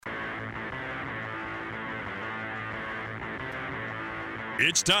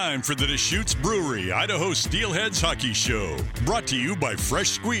It's time for the Deschutes Brewery Idaho Steelheads Hockey Show. Brought to you by Fresh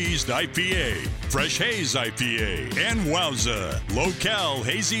Squeezed IPA, Fresh Haze IPA, and Wowza, Low-Cal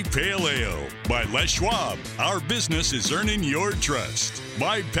Hazy Pale Ale. By Les Schwab, our business is earning your trust.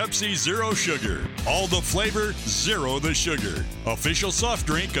 By Pepsi Zero Sugar, all the flavor, zero the sugar. Official soft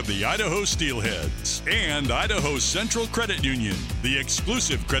drink of the Idaho Steelheads. And Idaho Central Credit Union, the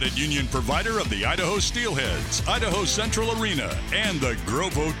exclusive credit union provider of the Idaho Steelheads, Idaho Central Arena, and the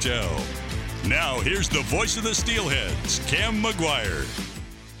Grove Hotel. Now, here's the voice of the Steelheads, Cam McGuire.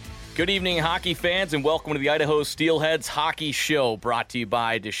 Good evening, hockey fans, and welcome to the Idaho Steelheads Hockey Show, brought to you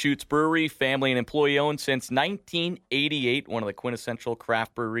by Deschutes Brewery, family and employee-owned since 1988, one of the quintessential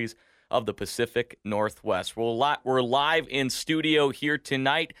craft breweries of the Pacific Northwest. We're live in studio here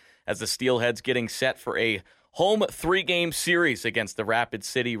tonight as the Steelheads getting set for a home three-game series against the Rapid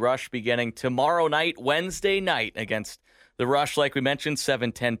City Rush beginning tomorrow night, Wednesday night, against the Rush, like we mentioned,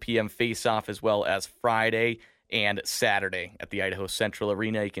 7:10 p.m. face-off, as well as Friday and Saturday at the Idaho Central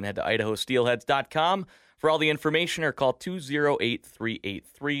Arena. You can head to idahosteelheads.com for all the information or call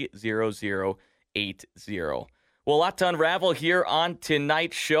 208-383-0080. Well, a lot to unravel here on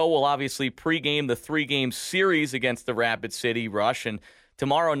tonight's show. We'll obviously pregame the three-game series against the Rapid City Rush, and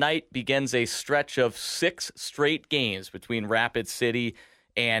tomorrow night begins a stretch of 6 straight games between Rapid City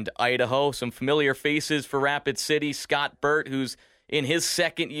and Idaho. Some familiar faces for Rapid City. Scott Burt, who's in his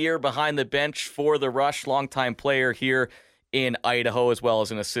second year behind the bench for the Rush, longtime player here in Idaho, as well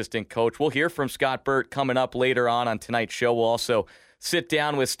as an assistant coach. We'll hear from Scott Burt coming up later on tonight's show. We'll also sit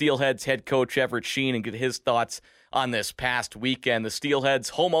down with Steelheads head coach Everett Sheen and get his thoughts on this past weekend. The Steelheads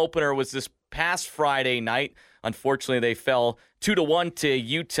home opener was this past Friday night. Unfortunately, they fell 2-1 to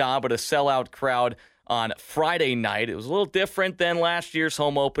Utah, but a sellout crowd on Friday night. It was a little different than last year's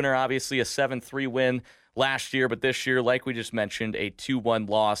home opener. Obviously, a 7-3 win last year, but this year, like we just mentioned, a 2-1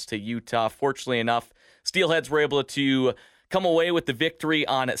 loss to Utah. Fortunately enough, Steelheads were able to come away with the victory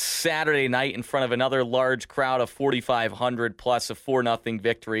on Saturday night in front of another large crowd of 4,500 plus a 4-0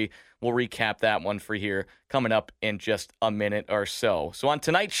 victory. We'll recap that one for here coming up in just a minute or so. So on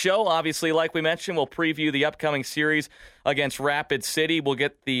tonight's show, obviously, like we mentioned, we'll preview the upcoming series against Rapid City. We'll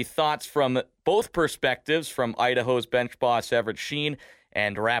get the thoughts from both perspectives, from Idaho's bench boss Everett Sheen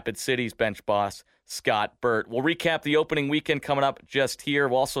and Rapid City's bench boss Scott Burt. We'll recap the opening weekend coming up just here.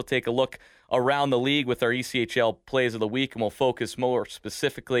 We'll also take a look around the league with our ECHL plays of the week, and we'll focus more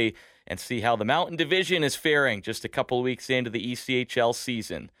specifically and see how the Mountain Division is faring just a couple of weeks into the ECHL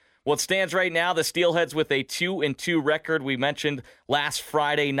season. Well, it stands right now, the Steelheads with a 2-2 record. We mentioned last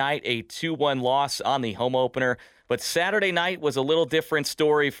Friday night a 2-1 loss on the home opener, but Saturday night was a little different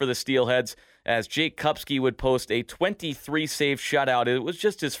story for the Steelheads as Jake Kupski would post a 23-save shutout. It was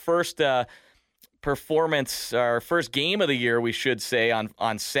just his first performance, our first game of the year, we should say,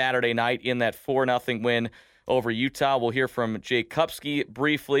 on Saturday night in that 4-0 win over Utah. We'll hear from Jake Kupski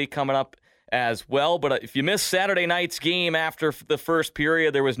briefly coming up as well. But if you missed Saturday night's game after the first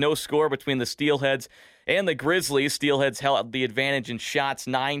period, there was no score between the Steelheads and the Grizzlies. Steelheads held the advantage in shots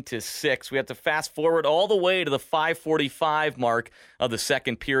 9-6. We have to fast forward all the way to the 5:45 mark of the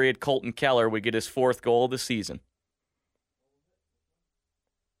second period. Colton Keller would get his 4th goal of the season.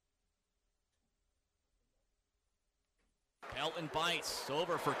 Pelton bites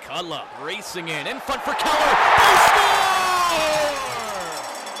over for Kudla, racing in front for Keller. They score!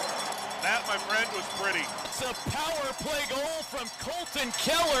 That, my friend, was pretty. It's a power play goal from Colton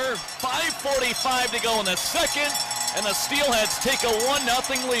Keller. 5:45 to go in the second, and the Steelheads take a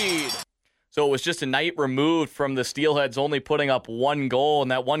 1-0 lead. So it was just a night removed from the Steelheads only putting up one goal, and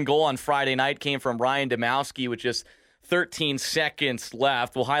that one goal on Friday night came from Ryan Domowski with just 13 seconds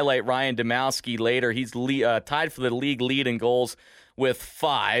left. We'll highlight Ryan Domowski later. He's tied for the league lead in goals with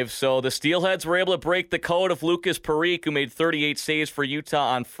 5. So the Steelheads were able to break the code of Lucas Parikh, who made 38 saves for Utah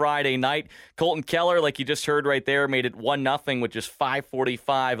on Friday night. Colton Keller, like you just heard right there, made it 1-0 with just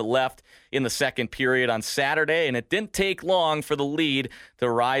 5:45 left in the second period on Saturday, and it didn't take long for the lead to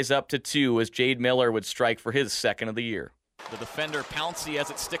rise up to 2 as Jade Miller would strike for his second of the year. The defender, Pouncey, has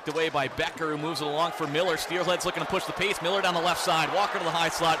it sticked away by Becker, who moves it along for Miller. Steelheads looking to push the pace. Miller down the left side. Walker to the high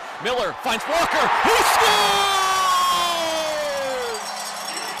slot. Miller finds Walker. He scores!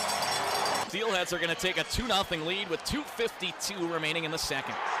 Steelheads are going to take a 2-0 lead with 2:52 remaining in the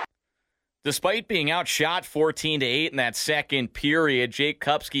second. Despite being outshot 14-8 in that second period, Jake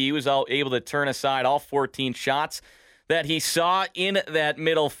Kupski was able to turn aside all 14 shots that he saw in that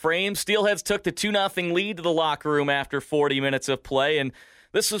middle frame. Steelheads took the 2-0 lead to the locker room after 40 minutes of play, and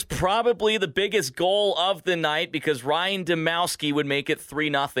this was probably the biggest goal of the night because Ryan Domowski would make it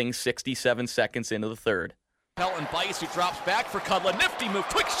 3-0 67 seconds into the third. Pelton Bice, who drops back for Cudlin. Nifty move,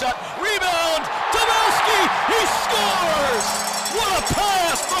 quick shot, rebound, Domowski, he scores! What a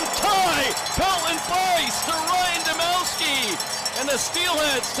pass from Ty Pelton Bice to Ryan Domowski. And the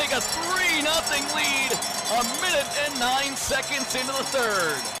Steelheads take a 3-0 lead, 1:09 into the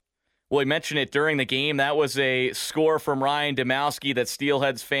third. Well, we mentioned it during the game. That was a score from Ryan Domowski that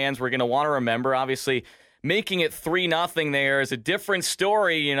Steelheads fans were going to want to remember. Obviously, making it 3-0 there is a different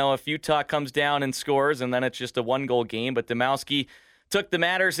story, you know, if Utah comes down and scores and then it's just a one-goal game. But Domowski took the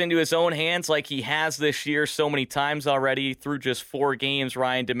matters into his own hands like he has this year so many times already through just 4 games.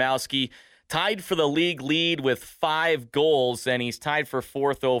 Ryan Domowski tied for the league lead with 5 goals, and he's tied for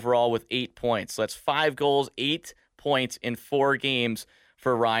 4th overall with 8 points. So that's 5 goals, 8 points in 4 games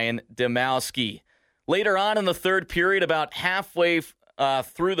for Ryan Domowski. Later on in the third period, about halfway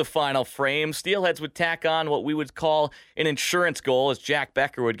through the final frame, Steelheads would tack on what we would call an insurance goal as Jack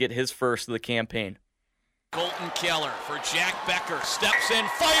Becker would get his first of the campaign. Colton Keller for Jack Becker, steps in,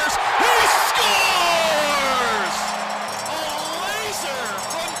 fires, he scores! A laser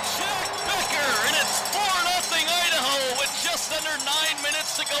from Jack Becker, and it's 4-0 Idaho with just under 9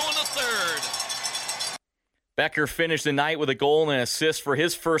 minutes to go in the third. Becker finished the night with a goal and an assist for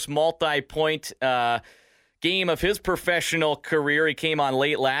his first multi-point game of his professional career. He came on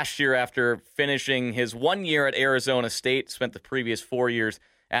late last year after finishing his 1 year at Arizona State, spent the previous 4 years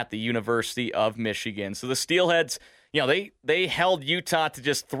at the University of Michigan. So the Steelheads, you know, they held Utah to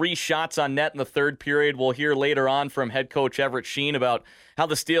just 3 shots on net in the third period. We'll hear later on from head coach Everett Sheen about how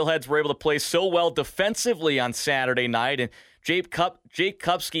the Steelheads were able to play so well defensively on Saturday night. And Jake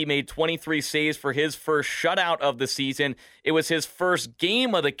Kupski made 23 saves for his first shutout of the season. It was his first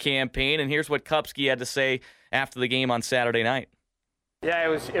game of the campaign, and here's what Kupski had to say after the game on Saturday night. Yeah,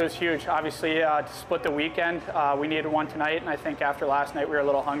 it was huge. Obviously, to split the weekend, we needed one tonight, and I think after last night we were a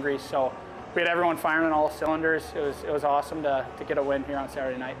little hungry, so we had everyone firing on all cylinders. It was awesome to get a win here on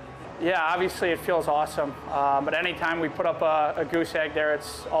Saturday night. Yeah, obviously it feels awesome, but anytime we put up a goose egg there,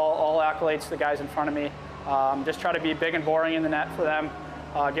 it's all accolades to the guys in front of me. Just try to be big and boring in the net for them,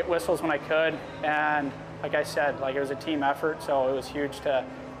 get whistles when I could, and like I said, it was a team effort, so it was huge to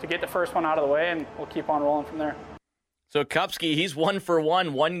get the first one out of the way, and we'll keep on rolling from there. So Kupski, he's 1 for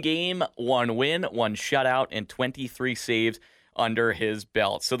 1, 1 game, 1 win, 1 shutout, and 23 saves under his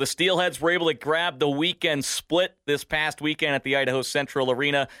belt. So the Steelheads were able to grab the weekend split this past weekend at the Idaho Central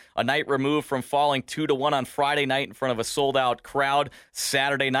Arena, a night removed from falling 2-1 on Friday night in front of a sold-out crowd.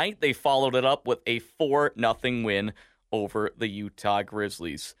 Saturday night, they followed it up with a 4-0 win over the Utah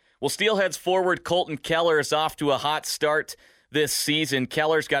Grizzlies. Well, Steelheads forward Colton Keller is off to a hot start this season.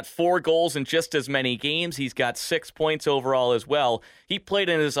 Keller's got 4 goals in just as many games. He's got 6 points overall as well. He played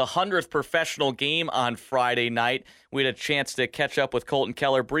in his 100th professional game on Friday night. We had a chance to catch up with Colton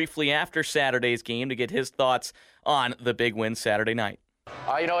Keller briefly after Saturday's game to get his thoughts on the big win Saturday night.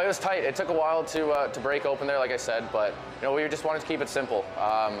 It was tight. It took a while to break open there, like I said, but we just wanted to keep it simple.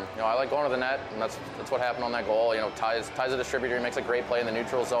 I like going to the net, and that's what happened on that goal. Ty's a distributor. He makes a great play in the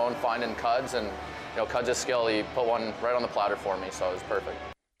neutral zone, finding Cuds, and Cuds' skill. He put one right on the platter for me, so it was perfect.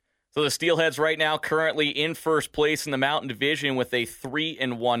 So the Steelheads right now currently in first place in the Mountain Division with a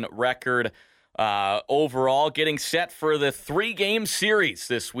 3-1 record overall, getting set for the 3-game series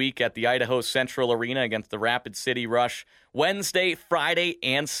this week at the Idaho Central Arena against the Rapid City Rush Wednesday, Friday,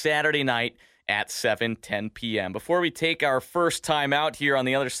 and Saturday night at 7:10 p.m. Before we take our first time out here on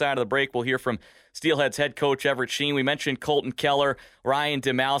the other side of the break, we'll hear from Steelheads head coach Everett Sheen. We mentioned Colton Keller, Ryan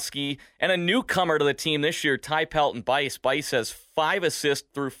Domowski, and a newcomer to the team this year, Ty Pelton Bice. Bice has 5 assists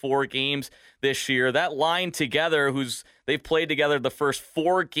through 4 games this year. That line together, they've played together the first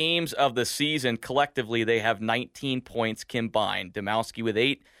 4 games of the season. Collectively, they have 19 points combined. Domowski with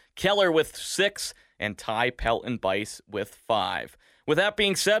 8, Keller with 6, and Ty Pelton Bice with 5. With that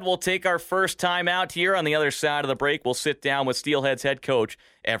being said, we'll take our first time out here. On the other side of the break, we'll sit down with Steelheads head coach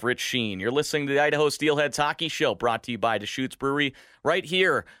Everett Sheen. You're listening to the Idaho Steelheads Hockey Show, brought to you by Deschutes Brewery, right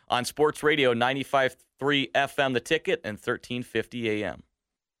here on Sports Radio 95.3 FM The Ticket and 1350 AM.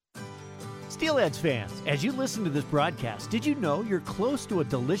 Steelheads fans, as you listen to this broadcast, did you know you're close to a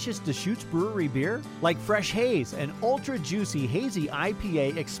delicious Deschutes Brewery beer? Like Fresh Haze, an ultra-juicy, hazy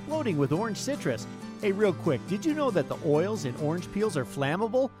IPA exploding with orange citrus. Hey, real quick, did you know that the oils in orange peels are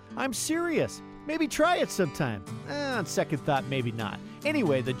flammable? I'm serious. Maybe try it sometime. On second thought, maybe not.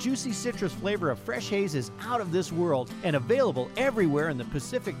 Anyway, the juicy citrus flavor of Fresh Haze is out of this world and available everywhere in the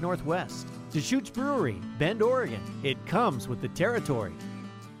Pacific Northwest. Deschutes Brewery, Bend, Oregon. It comes with the territory.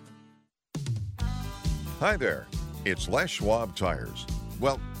 Hi there, it's Les Schwab Tires.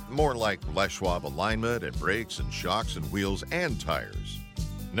 Well, more like Les Schwab alignment and brakes and shocks and wheels and tires.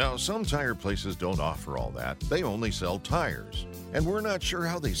 Now, some tire places don't offer all that. They only sell tires. And we're not sure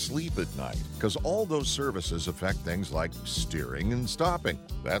how they sleep at night, because all those services affect things like steering and stopping.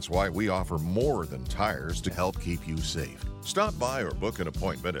 That's why we offer more than tires to help keep you safe. Stop by or book an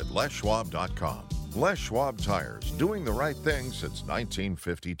appointment at leschwab.com. Les Schwab Tires, doing the right thing since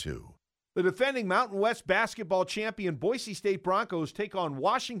 1952. The defending Mountain West basketball champion Boise State Broncos take on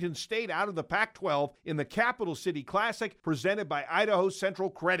Washington State out of the Pac-12 in the Capital City Classic presented by Idaho Central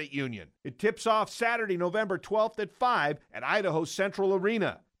Credit Union. It tips off Saturday, November 12th at 5 at Idaho Central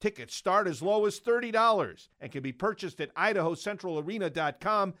Arena. Tickets start as low as $30 and can be purchased at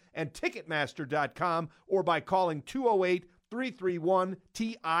idahocentralarena.com and ticketmaster.com or by calling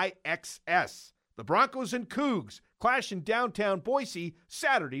 208-331-TIXS. The Broncos and Cougs clash in downtown Boise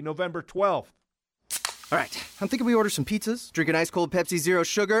Saturday, November 12th. All right, I'm thinking we order some pizzas, drink an ice-cold Pepsi Zero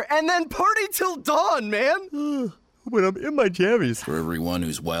Sugar, and then party till dawn, man! But I'm in my jammies. For everyone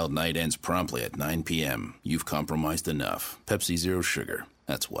whose wild night ends promptly at 9 p.m., you've compromised enough. Pepsi Zero Sugar.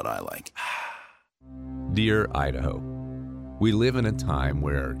 That's what I like. Dear Idaho, we live in a time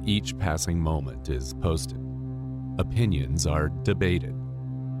where each passing moment is posted. Opinions are debated.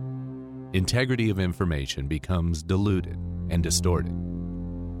 Integrity of information becomes diluted and distorted.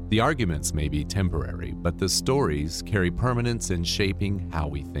 The arguments may be temporary, but the stories carry permanence in shaping how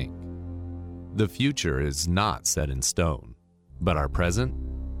we think. The future is not set in stone, but our present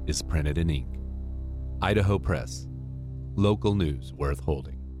is printed in ink. Idaho Press. Local news worth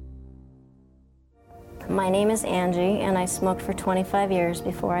holding. My name is Angie, and I smoked for 25 years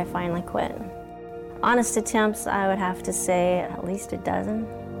before I finally quit. Honest attempts, I would have to say at least a dozen.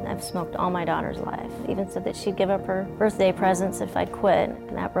 I've smoked all my daughter's life. Even said that she'd give up her birthday presents if I'd quit,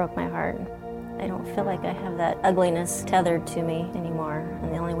 and that broke my heart. I don't feel like I have that ugliness tethered to me anymore,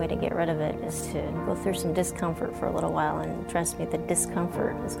 and the only way to get rid of it is to go through some discomfort for a little while, and trust me, the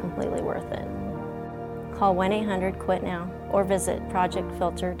discomfort is completely worth it. Call 1-800-QUIT-NOW or visit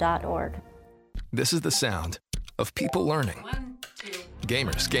projectfilter.org. This is the sound of people learning. 1, 2.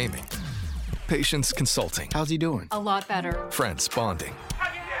 Gamers gaming. Patients consulting. How's he doing? A lot better. Friends bonding.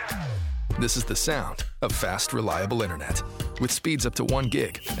 This is the sound of fast, reliable internet with speeds up to 1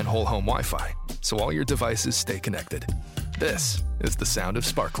 gig and whole home Wi-Fi, so all your devices stay connected. This is the sound of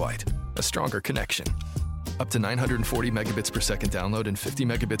Sparklight, a stronger connection. Up to 940 megabits per second download and 50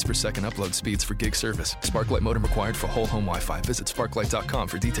 megabits per second upload speeds for gig service. Sparklight modem required for whole home Wi-Fi. Visit sparklight.com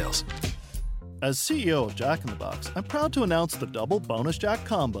for details. As CEO of Jack in the Box, I'm proud to announce the Double Bonus Jack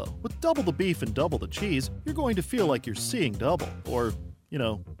Combo. With double the beef and double the cheese, you're going to feel like you're seeing double, or,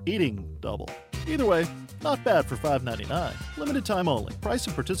 eating double. Either way, not bad for $5.99. Limited time only. Price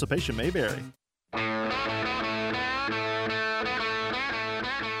and participation may vary.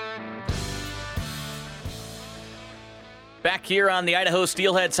 Back here on the Idaho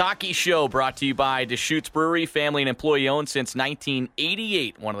Steelheads Hockey Show, brought to you by Deschutes Brewery, family and employee-owned since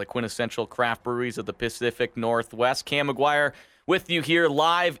 1988, one of the quintessential craft breweries of the Pacific Northwest. Cam McGuire with you here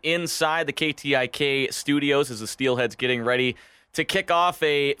live inside the KTIK studios as the Steelheads getting ready to kick off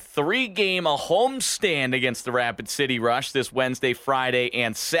a 3-game homestand against the Rapid City Rush this Wednesday, Friday,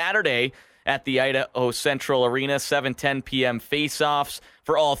 and Saturday at the Idaho Central Arena, 7:10 p.m. face-offs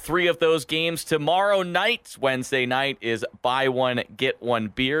for all 3 of those games. Tomorrow night, Wednesday night, is buy one, get one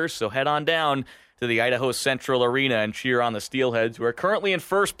beer. So head on down to the Idaho Central Arena and cheer on the Steelheads, who are currently in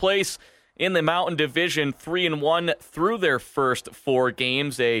first place in the Mountain Division, 3-1 through their first 4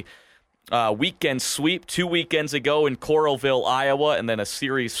 games. A weekend sweep 2 weekends ago in Coralville, Iowa, and then a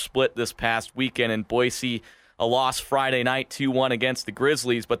series split this past weekend in Boise. A loss Friday night, 2-1 against the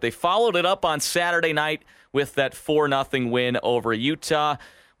Grizzlies, but they followed it up on Saturday night with that 4-0 win over Utah.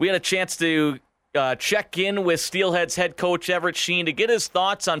 We had a chance to check in with Steelheads head coach Everett Sheen to get his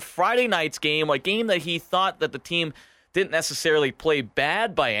thoughts on Friday night's game, a game that he thought that the team didn't necessarily play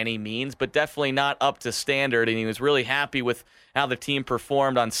bad by any means, but definitely not up to standard, and he was really happy with how the team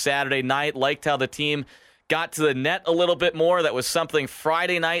performed on Saturday night, liked how the team got to the net a little bit more. That was something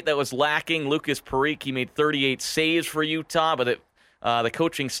Friday night that was lacking. Lucas Parikh, he made 38 saves for Utah, but the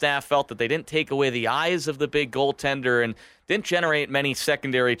coaching staff felt that they didn't take away the eyes of the big goaltender and didn't generate many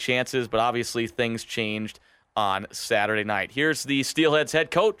secondary chances, but obviously things changed on Saturday night. Here's the Steelheads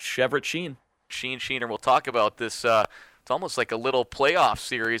head coach, Everett Sheen. Sheener, we'll talk about this. It's almost like a little playoff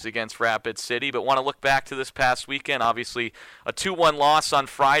series against Rapid City, but want to look back to this past weekend. Obviously, a 2-1 loss on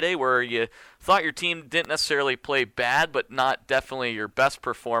Friday where you thought your team didn't necessarily play bad, but not definitely your best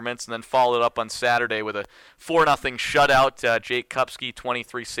performance, and then followed up on Saturday with a 4-0 shutout. Jake Kupski,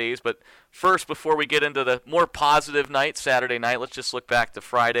 23 saves. But first, before we get into the more positive night, Saturday night, let's just look back to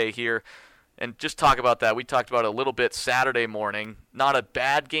Friday here. And just talk about that. We talked about it a little bit Saturday morning. Not a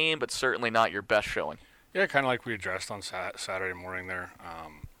bad game, but certainly not your best showing. Yeah, kind of like we addressed on Saturday morning there.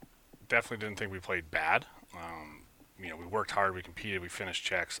 Definitely didn't think we played bad. We worked hard, we competed, we finished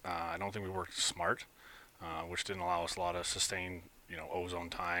checks. I don't think we worked smart, which didn't allow us a lot of sustained,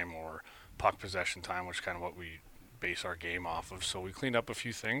 O-zone time or puck possession time, which is kind of what we base our game off of. So we cleaned up a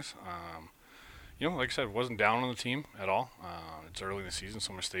few things. Like I said, wasn't down on the team at all. It's early in the season,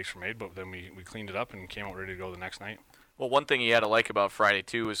 so mistakes were made, but then we cleaned it up and came out ready to go the next night. Well, one thing you had to like about Friday,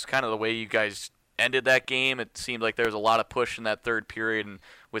 too, is kind of the way you guys ended that game. It seemed like there was a lot of push in that third period, and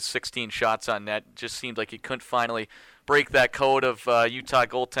with 16 shots on net, it just seemed like you couldn't finally break that code of Utah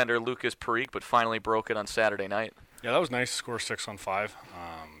goaltender Lucas Parikh, but finally broke it on Saturday night. Yeah, that was nice to score 6 on 5.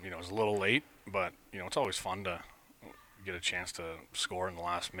 It was a little late, but, it's always fun to get a chance to score in the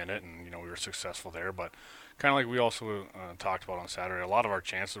last minute, and, we were successful there. But kind of like we also talked about on Saturday, a lot of our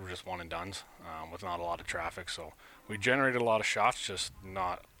chances were just one and dones with not a lot of traffic. So we generated a lot of shots, just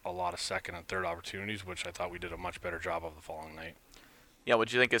not a lot of second and third opportunities, which I thought we did a much better job of the following night. Yeah, what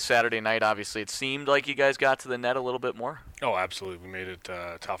did you think of Saturday night? Obviously, it seemed like you guys got to the net a little bit more. Oh, absolutely. We made it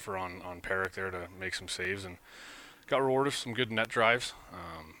tougher on Parikh there to make some saves and got rewarded with some good net drives.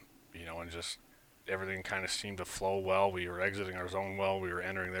 And just everything kind of seemed to flow well. We were exiting our zone well. We were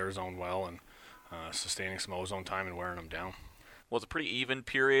entering their zone well and sustaining some O-zone time and wearing them down. Well, it's a pretty even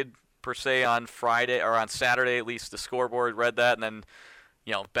period, per se, on Friday, or on Saturday, at least the scoreboard read that, and then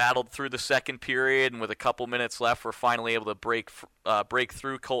battled through the second period, and with a couple minutes left, we're finally able to break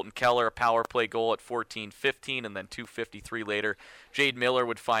through. Colton Keller, a power play goal at 14:15, and then 2:53 later, Jade Miller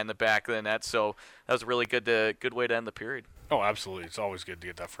would find the back of the net. So that was a really good way to end the period. Oh, absolutely. It's always good to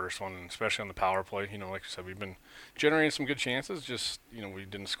get that first one, and especially on the power play. Like I said, we've been generating some good chances. Just, we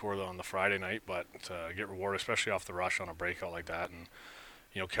didn't score on the Friday night, but to get rewarded, especially off the rush on a breakout like that. And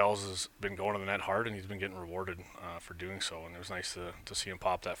Kells has been going to the net hard, and he's been getting rewarded for doing so. And it was nice to see him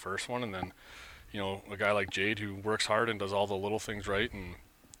pop that first one. And then, a guy like Jade who works hard and does all the little things right, and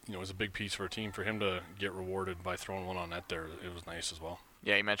it was a big piece for a team. For him to get rewarded by throwing one on net there, it was nice as well.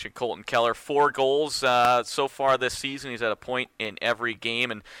 Yeah, you mentioned Colton Keller, 4 goals so far this season. He's at a point in every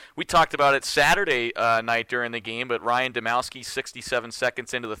game. And we talked about it Saturday night during the game, but Ryan Domowski, 67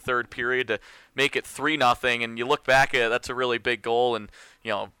 seconds into the third period to make it 3-0. And you look back at it, that's a really big goal. And,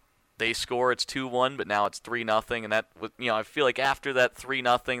 they score, it's 2-1, but now it's 3-0. And that, I feel like after that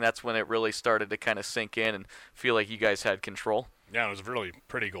 3-0, that's when it really started to kind of sink in and feel like you guys had control. Yeah, it was a really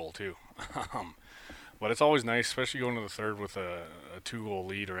pretty goal, too. But it's always nice, especially going to the third with a 2-goal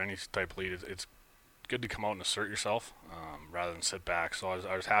lead or any type of lead. It's good to come out and assert yourself rather than sit back. So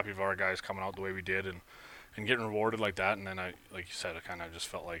I was happy with our guys coming out the way we did and getting rewarded like that. And then, like you said, I kind of just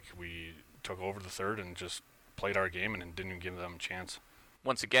felt like we took over the third and just played our game and didn't even give them a chance.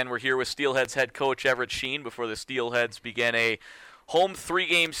 Once again, we're here with Steelheads head coach Everett Sheen before the Steelheads begin a home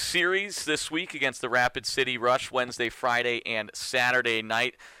 3-game series this week against the Rapid City Rush, Wednesday, Friday, and Saturday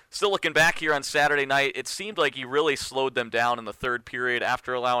night. Still looking back here on Saturday night, it seemed like you really slowed them down in the third period.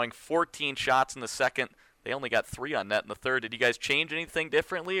 After allowing 14 shots in the second, they only got 3 on net in the third. Did you guys change anything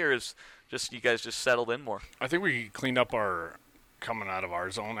differently, or is you guys just settled in more? I think we cleaned up our coming out of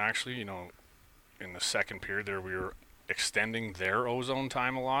our zone, actually. In the second period there, we were extending their O-zone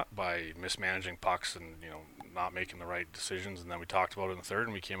time a lot by mismanaging pucks and, not making the right decisions. And then we talked about it in the third,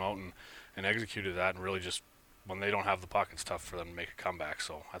 and we came out and executed that, and really just when they don't have the puck, it's tough for them to make a comeback.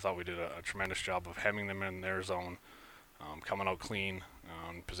 So I thought we did a tremendous job of hemming them in their zone, coming out clean,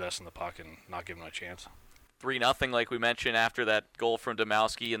 possessing the puck, and not giving them a chance. 3-0, like we mentioned, after that goal from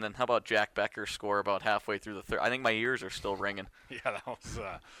Domowski. And then how about Jack Becker's score about halfway through the third? I think my ears are still ringing. Yeah,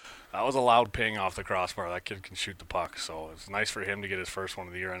 that was a loud ping off the crossbar. That kid can shoot the puck, so it's nice for him to get his first one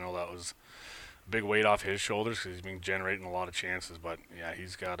of the year. I know that was a big weight off his shoulders because he's been generating a lot of chances. But, yeah,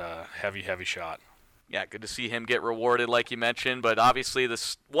 he's got a heavy, heavy shot. Yeah, good to see him get rewarded, like you mentioned. But obviously,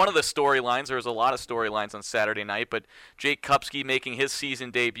 one of the storylines, there was a lot of storylines on Saturday night, but Jake Kupski making his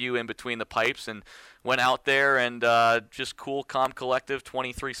season debut in between the pipes and went out there and just cool, calm, collective,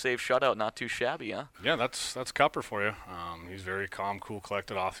 23-save shutout. Not too shabby, huh? Yeah, that's Cupper for you. He's very calm, cool,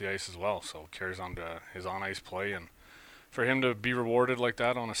 collected off the ice as well, so carries on to his on-ice play. And for him to be rewarded like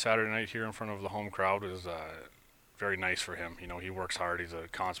that on a Saturday night here in front of the home crowd is very nice for him. He works hard. He's a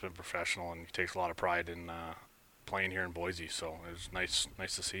consummate professional, and he takes a lot of pride in playing here in Boise. So it was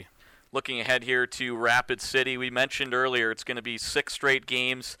nice to see. Looking ahead here to Rapid City, we mentioned earlier it's going to be 6 straight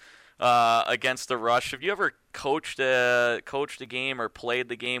games against the Rush. Have you ever coached a game or played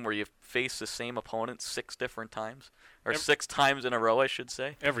the game where you face the same opponent 6 different times, or 6 times in a row, I should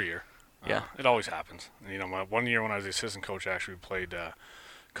say? Every year. Yeah, it always happens. One year when I was the assistant coach, actually we played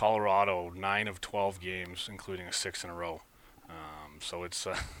Colorado 9 of 12 games, including a 6 in a row. So it's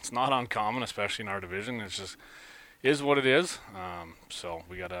not uncommon, especially in our division. It's just is what it is. So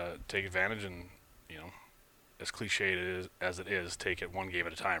we got to take advantage and, as cliche as it is, take it one game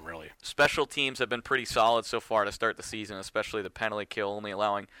at a time, really. Special teams have been pretty solid so far to start the season, especially the penalty kill, only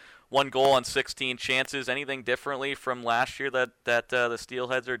allowing 1 goal on 16 chances. Anything differently from last year that the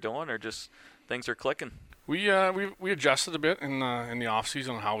Steelheads are doing, or just things are clicking? We adjusted a bit in the off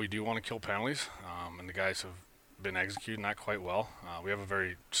season on how we do want to kill penalties, and the guys have been executing that quite well. We have a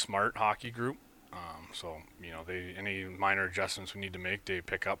very smart hockey group, so any minor adjustments we need to make, they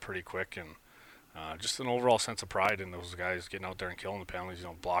pick up pretty quick, and just an overall sense of pride in those guys getting out there and killing the penalties,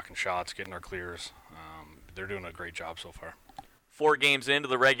 blocking shots, getting our clears. They're doing a great job so far. 4 games into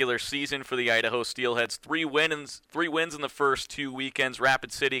the regular season for the Idaho Steelheads, 3 wins in the first 2 weekends.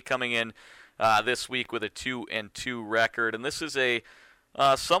 Rapid City coming in this week with a 2-2 record, and this is a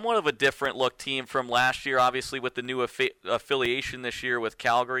somewhat of a different look team from last year, obviously with the new affiliation this year with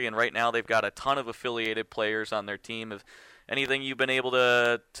Calgary, and right now they've got a ton of affiliated players on their team. Anything you've been able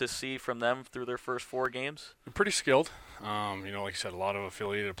to see from them through their first 4 games? They're pretty skilled. Like you said, a lot of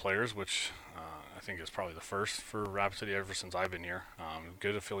affiliated players, which I think is probably the first for Rapid City ever since I've been here.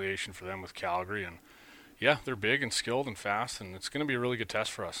 Good affiliation for them with Calgary, and yeah, they're big and skilled and fast, and it's going to be a really good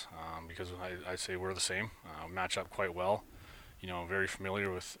test for us because I say we're the same. Match up quite well. Very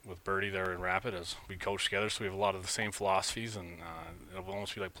familiar with Bertie there in Rapid as we coach together, so we have a lot of the same philosophies, and it'll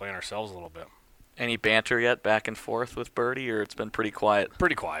almost be like playing ourselves a little bit. Any banter yet back and forth with Bertie, or it's been pretty quiet?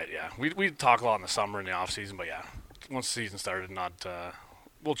 Pretty quiet, yeah. We talk a lot in the summer and the off season, but yeah, once the season started,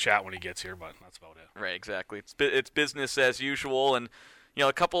 we'll chat when he gets here, but that's about it. Right, exactly. It's business as usual, and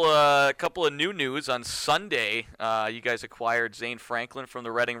a couple of new news on Sunday. You guys acquired Zane Franklin from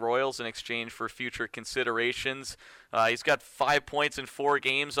the Reading Royals in exchange for future considerations. He's got 5 points in 4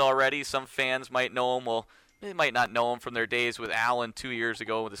 games already. Some fans might know him. Well, they might not know him from their days with Allen 2 years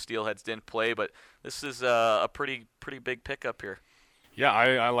ago when the Steelheads didn't play, but this is a pretty big pickup here. Yeah,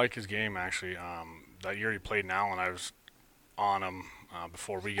 I like his game, actually. That year he played in Allen, I was on him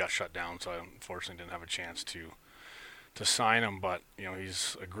before we got shut down, so I unfortunately didn't have a chance to sign him. But,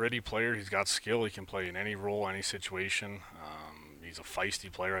 he's a gritty player. He's got skill. He can play in any role, any situation. He's a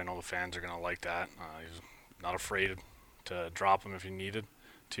feisty player. I know the fans are going to like that. He's not afraid to drop him if he needed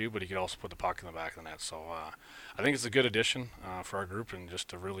to, but he could also put the puck in the back of the net. So I think it's a good addition for our group and just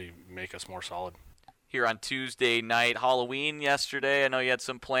to really make us more solid. Here on Tuesday night, Halloween yesterday. I know you had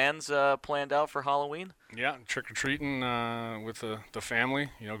some plans planned out for Halloween. Yeah, trick-or-treating with the family,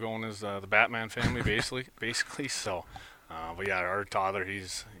 going as the Batman family, basically. So, but yeah, our toddler,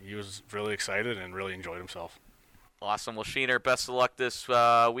 he was really excited and really enjoyed himself. Awesome. Well, Sheener, best of luck this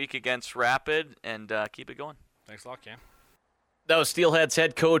week against Rapid, and keep it going. Thanks a lot, Cam. That was Steelheads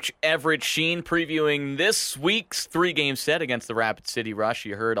head coach Everett Sheen previewing this week's 3-game set against the Rapid City Rush.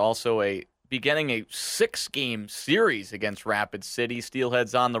 You heard also beginning a 6-game series against Rapid City.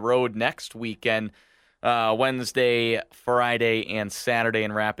 Steelheads on the road next weekend, Wednesday, Friday, and Saturday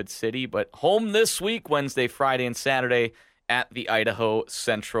in Rapid City. But home this week, Wednesday, Friday, and Saturday at the Idaho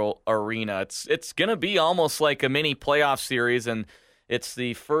Central Arena. It's going to be almost like a mini playoff series, and it's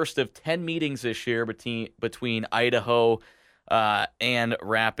the first of 10 meetings this year between Idaho and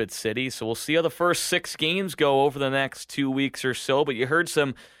Rapid City. So we'll see how the first 6 games go over the next 2 weeks or so. But you heard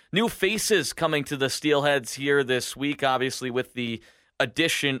some new faces coming to the Steelheads here this week, obviously with the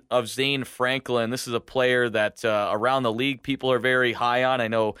addition of Zane Franklin. This is a player that around the league people are very high on. I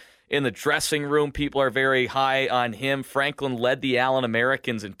know in the dressing room people are very high on him. Franklin led the Allen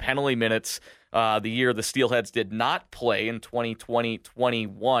Americans in penalty minutes the year the Steelheads did not play in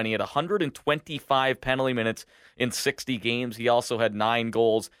 2020-21. He had 125 penalty minutes in 60 games. He also had 9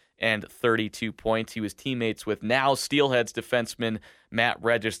 goals and 32 points. He was teammates with now Steelheads defenseman Matt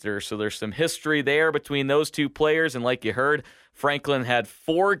Register. So there's some history there between those two players. And like you heard, Franklin had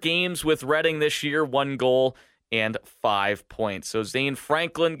 4 games with Reading this year, 1 goal and 5 points. So Zane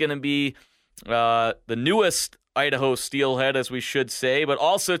Franklin going to be the newest Idaho Steelhead, as we should say. But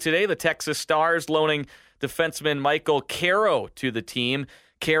also today, the Texas Stars loaning defenseman Michael Caro to the team.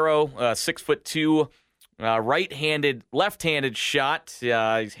 Caro, 6'2", left-handed shot. He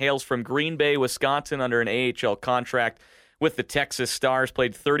hails from Green Bay, Wisconsin, under an AHL contract with the Texas Stars.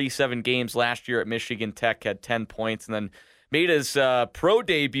 Played 37 games last year at Michigan Tech, had 10 points, and then made his pro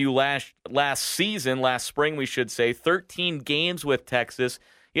debut last spring, we should say. 13 games with Texas.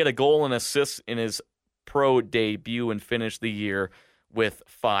 He had a goal and assist in his pro debut and finished the year with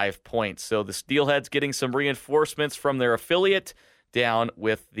 5 points. So the Steelheads getting some reinforcements from their affiliate down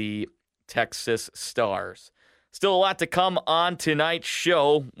with the Texas Stars. Still a lot to come on tonight's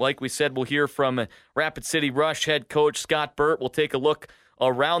show. Like we said, we'll hear from Rapid City Rush head coach Scott Burt. We'll take a look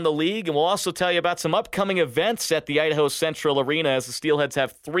around the league, and we'll also tell you about some upcoming events at the Idaho Central Arena as the Steelheads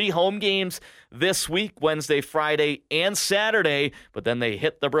have 3 home games this week, Wednesday, Friday, and Saturday, but then they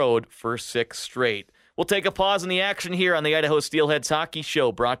hit the road for 6 straight. We'll take a pause in the action here on the Idaho Steelheads Hockey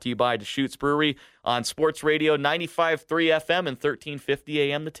Show, brought to you by Deschutes Brewery on Sports Radio 95.3 FM and 1350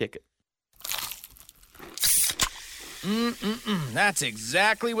 AM The Ticket. That's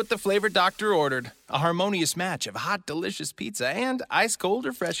exactly what the flavor doctor ordered. A harmonious match of hot, delicious pizza and ice-cold,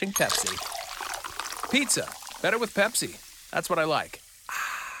 refreshing Pepsi. Pizza, better with Pepsi. That's what I like.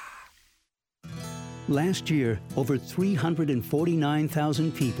 Last year, over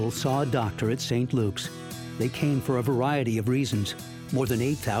 349,000 people saw a doctor at St. Luke's. They came for a variety of reasons. More than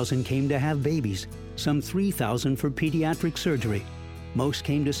 8,000 came to have babies, some 3,000 for pediatric surgery. Most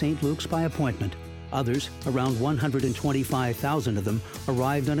came to St. Luke's by appointment. Others, around 125,000 of them,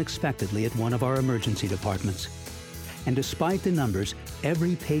 arrived unexpectedly at one of our emergency departments. And despite the numbers,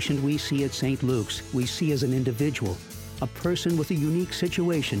 every patient we see at St. Luke's, we see as an individual, a person with a unique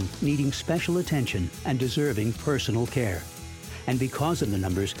situation needing special attention and deserving personal care. And because of the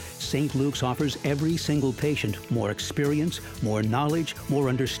numbers, St. Luke's offers every single patient more experience, more knowledge, more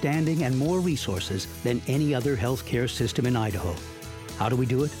understanding, and more resources than any other healthcare system in Idaho. How do we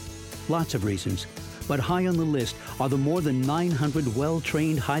do it? Lots of reasons. But high on the list are the more than 900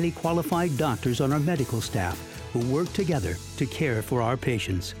 well-trained, highly qualified doctors on our medical staff who work together to care for our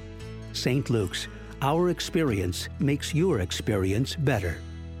patients. St. Luke's, our experience makes your experience better.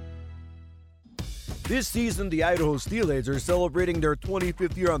 This season, the Idaho Steelheads are celebrating their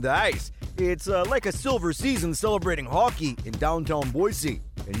 25th year on the ice. It's like a silver season celebrating hockey in downtown Boise,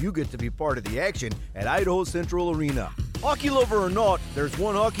 and you get to be part of the action at Idaho Central Arena. Hockey lover or not, there's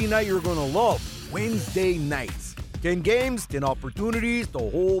one hockey night you're going to love. Wednesday nights. 10 games, 10 opportunities to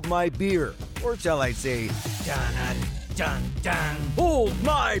hold my beer. Or shall I say, hold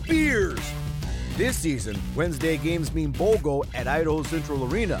my beers! This season, Wednesday games mean BOGO at Idaho Central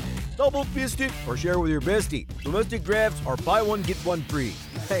Arena. Double fist it or share with your bestie. Domestic drafts are buy one, get one free.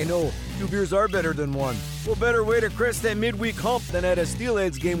 I know, 2 beers are better than 1. Well, better way to crest that midweek hump than at a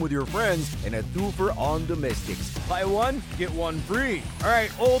Steelheads game with your friends and a twofer on domestics. Buy 1, get 1 free. All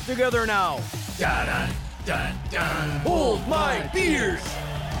right, all together now. Hold my beers!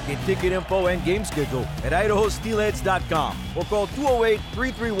 Get ticket info and game schedule at idahosteelheads.com or call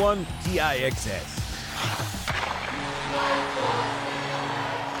 208-331-TIXS.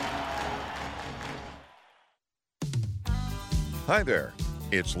 Hi there,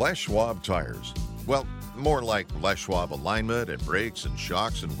 it's Les Schwab Tires. Well, more like Les Schwab alignment and brakes and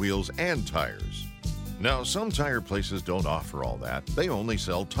shocks and wheels and tires. Now, some tire places don't offer all that. They only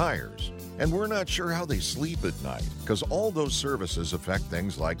sell tires. And we're not sure how they sleep at night, because all those services affect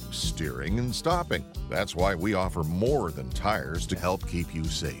things like steering and stopping. That's why we offer more than tires to help keep you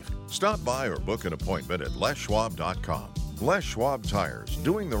safe. Stop by or book an appointment at leschwab.com. Les Schwab Tires,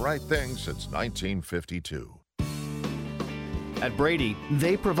 doing the right thing since 1952. At Brady,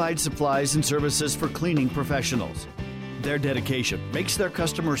 they provide supplies and services for cleaning professionals. Their dedication makes their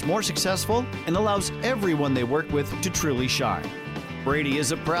customers more successful and allows everyone they work with to truly shine. Brady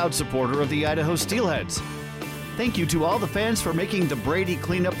is a proud supporter of the Idaho Steelheads. Thank you to all the fans for making the Brady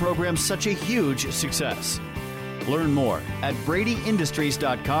cleanup program such a huge success. Learn more at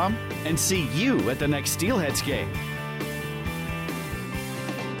bradyindustries.com and see you at the next Steelheads game.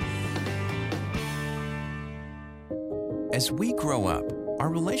 As we grow up, our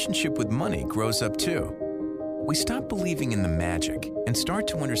relationship with money grows up too. We stop believing in the magic and start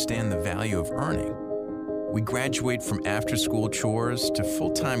to understand the value of earning. We graduate from after-school chores to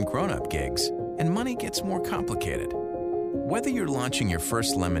full-time grown-up gigs, and money gets more complicated. Whether you're launching your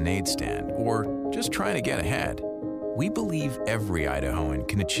first lemonade stand or just trying to get ahead, we believe every Idahoan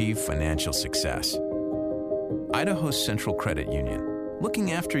can achieve financial success. Idaho Central Credit Union,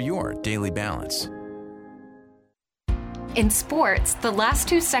 looking after your daily balance. In sports, the last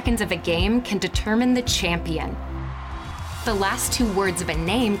 2 seconds of a game can determine the champion. The last 2 words of a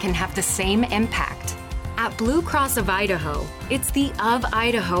name can have the same impact. At Blue Cross of Idaho, it's the of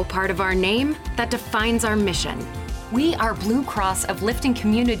Idaho part of our name that defines our mission. We are Blue Cross of lifting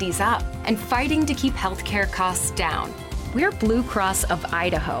communities up and fighting to keep healthcare costs down. We're Blue Cross of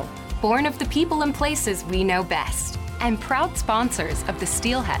Idaho, born of the people and places we know best, and proud sponsors of the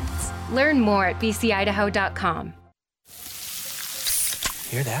Steelheads. Learn more at bcidaho.com.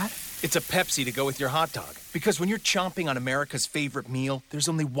 Hear that? It's a Pepsi to go with your hot dog. Because when you're chomping on America's favorite meal, there's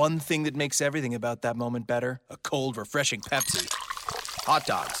only one thing that makes everything about that moment better. A cold, refreshing Pepsi. Hot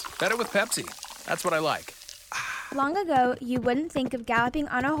dogs. Better with Pepsi. That's what I like. Long ago, you wouldn't think of galloping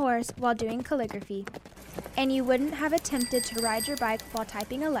on a horse while doing calligraphy, and you wouldn't have attempted to ride your bike while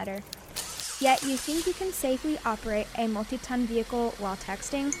typing a letter. Yet you think you can safely operate a multi-ton vehicle while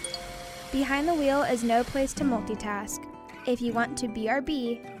texting? Behind the wheel is no place to multitask. If you want to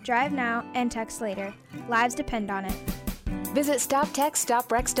BRB, drive now and text later. Lives depend on it. Visit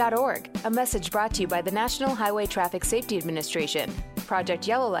StopTextStopWrecks.org, a message brought to you by the National Highway Traffic Safety Administration, Project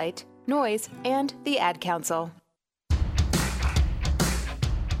Yellow Light, Noise, and the Ad Council.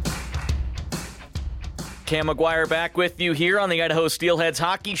 Cam McGuire back with you here on the Idaho Steelheads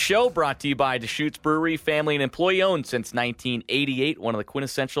Hockey Show, brought to you by Deschutes Brewery, family and employee-owned since 1988, one of the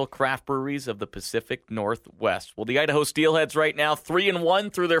quintessential craft breweries of the Pacific Northwest. Well, the Idaho Steelheads right now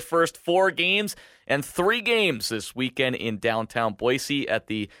 3-1 through their first 4 games, and 3 games this weekend in downtown Boise at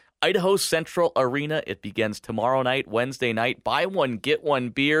the Idaho Central Arena. It begins tomorrow night, Wednesday night. Buy one, get one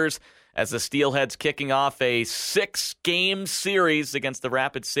beers, as the Steelheads kicking off a 6-game series against the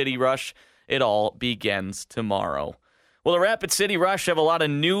Rapid City Rush. It all begins tomorrow. Well, the Rapid City Rush have a lot of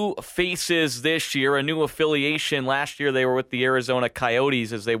new faces this year, a new affiliation. Last year they were with the Arizona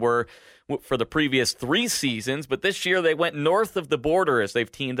Coyotes, as they were for the previous 3 seasons, but this year they went north of the border as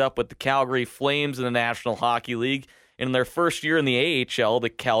they've teamed up with the Calgary Flames in the National Hockey League. In their first year in the AHL, the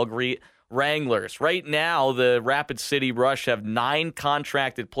Calgary Wranglers. Right now, the Rapid City Rush have 9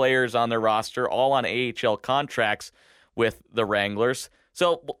 contracted players on their roster, all on AHL contracts with the Wranglers.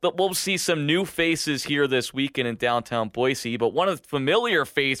 So we'll see some new faces here this weekend in downtown Boise, but one of the familiar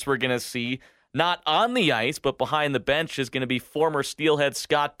face we're going to see, not on the ice, but behind the bench, is going to be former Steelhead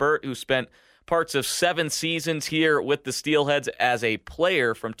Scott Burt, who spent parts of 7 seasons here with the Steelheads as a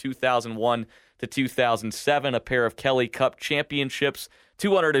player from 2001 to 2007, a pair of Kelly Cup championships,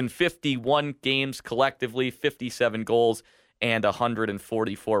 251 games collectively, 57 goals, and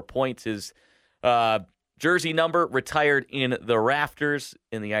 144 points. His jersey number retired in the rafters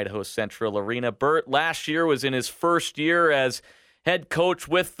in the Idaho Central Arena. Burt last year was in his first year as head coach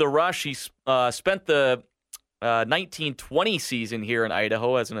with the Rush. He spent the 1920 season here in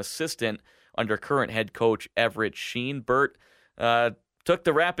Idaho as an assistant under current head coach Everett Sheen. Burt took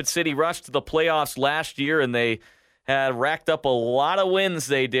the Rapid City Rush to the playoffs last year, and they had racked up a lot of wins,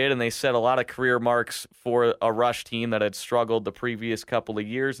 they did, and they set a lot of career marks for a Rush team that had struggled the previous couple of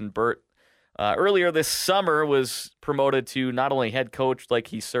years. And Burt earlier this summer was promoted to not only head coach like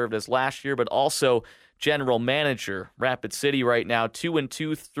he served as last year, but also general manager. Rapid City right now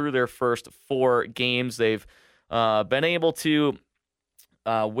 2-2 through their first 4 games. They've been able to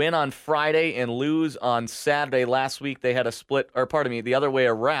win on Friday and lose on Saturday. Last week they had a split, or pardon me, the other way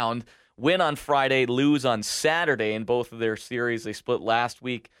around. Win on Friday, lose on Saturday in both of their series. They split last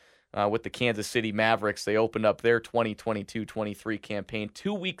week with the Kansas City Mavericks. They opened up their 2022-23 campaign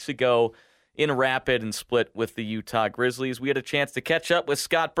 2 weeks ago in Rapid and split with the Utah Grizzlies. We had a chance to catch up with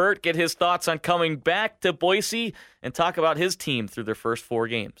Scott Burt, get his thoughts on coming back to Boise, and talk about his team through their first 4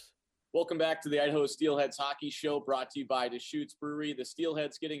 games. Welcome back to the Idaho Steelheads Hockey Show, brought to you by Deschutes Brewery. The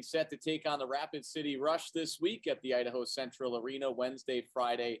Steelheads getting set to take on the Rapid City Rush this week at the Idaho Central Arena, Wednesday,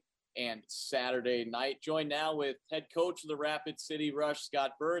 Friday, and Saturday night. Joined now with head coach of the Rapid City Rush,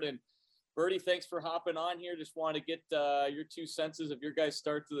 Scott Burt. And Bertie, thanks for hopping on here. Just want to get your 2 cents of your guys'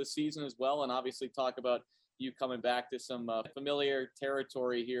 start to the season as well, and obviously talk about you coming back to some familiar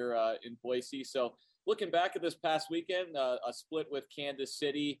territory here in Boise. So looking back at this past weekend, a split with Kansas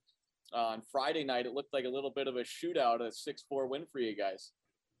City on Friday night, it looked like a little bit of a shootout, a 6-4 win for you guys.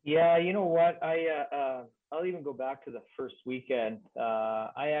 Yeah, you know what? I'll even go back to the first weekend.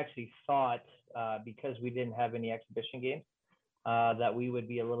 I actually thought because we didn't have any exhibition games, that we would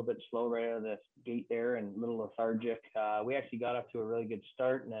be a little bit slow right out of the gate there and a little lethargic. We actually got off to a really good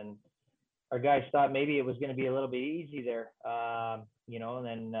start, and then our guys thought maybe it was going to be a little bit easy there. And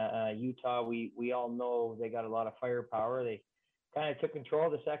then Utah, we all know they got a lot of firepower. They kind of took control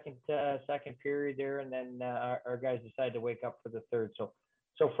of the second period there, and then our guys decided to wake up for the third.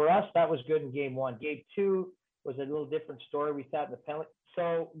 So for us, that was good in game 1. Game 2 was a little different story. We sat in the penalty.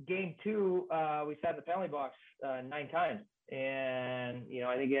 So game 2, we sat in the penalty box 9 times. And,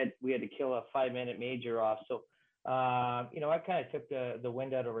 I think we had to kill a 5-minute major off. So, I kind of took the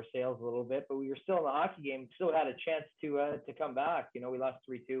wind out of our sails a little bit, but we were still in the hockey game, still had a chance to come back. We lost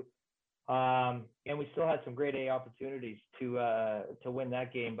 3-2. And we still had some grade A opportunities to win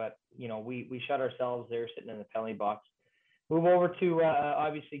that game. But, we shut ourselves there sitting in the penalty box. Move over to,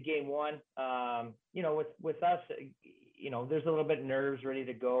 obviously, game 1. With us, there's a little bit of nerves, ready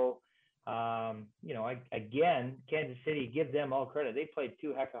to go. Again, Kansas City, give them all credit. They played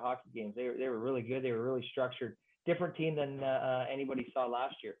 2 heck of hockey games. They were really good. They were really structured. Different team than anybody saw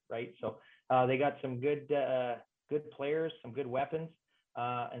last year, right? So they got some good good players, some good weapons,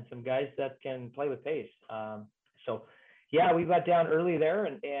 and some guys that can play with pace. So yeah, we got down early there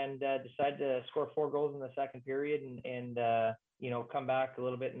and decided to score 4 goals in the second period and come back a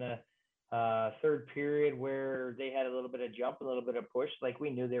little bit in the third period where they had a little bit of jump, a little bit of push, like we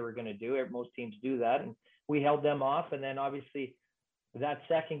knew they were going to do. Most teams do that, and we held them off. And then obviously that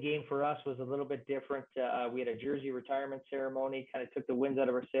second game for us was a little bit different. We had a jersey retirement ceremony, kind of took the winds out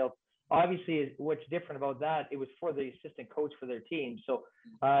of our sails. Obviously, what's different about that, it was for the assistant coach for their team. So,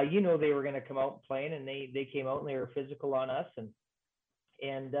 they were going to come out and play, and they came out and they were physical on us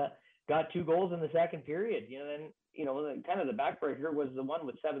and got 2 goals in the second period. Then kind of the backbreaker was the one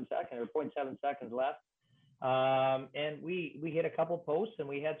with 7 seconds or 0.7 seconds left. And we hit a couple posts and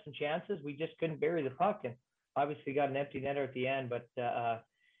we had some chances. We just couldn't bury the puck, and obviously got an empty netter at the end. But, I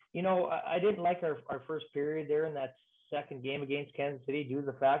didn't like our first period there in that second game against Kansas City due to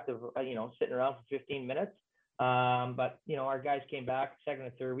the fact of, sitting around for 15 minutes. But, our guys came back second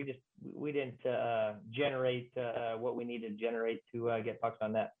and third. We didn't generate what we needed to generate to get pucks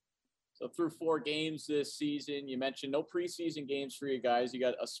on net. So through 4 games this season, you mentioned no preseason games for you guys. You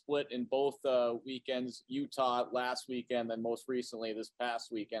got a split in both weekends, Utah last weekend, then most recently this past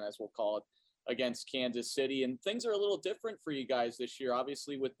weekend, as we'll call it, against Kansas City. And things are a little different for you guys this year,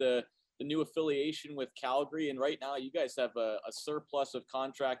 obviously with the new affiliation with Calgary. And right now you guys have a surplus of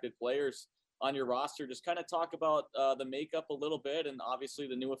contracted players on your roster. Just kind of talk about the makeup a little bit and obviously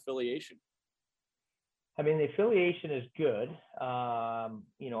the new affiliation. I mean, the affiliation is good. I'm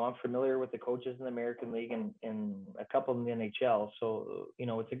familiar with the coaches in the American League and a couple in the NHL. So,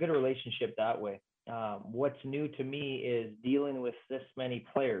 it's a good relationship that way. What's new to me is dealing with this many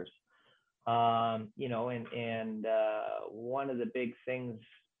players. And one of the big things,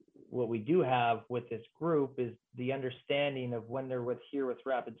 what we do have with this group is the understanding of when they're with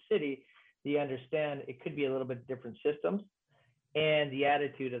Rapid City, they understand it could be a little bit different systems and the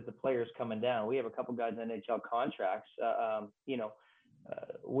attitude of the players coming down. We have a couple guys in NHL contracts,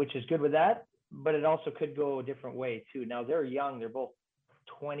 which is good with that, but it also could go a different way too. Now they're young. They're both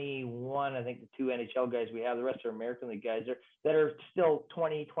 21. I think the 2 NHL guys we have, the rest are American League guys that are still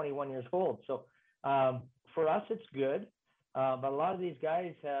 20, 21 years old. So for us, it's good. But a lot of these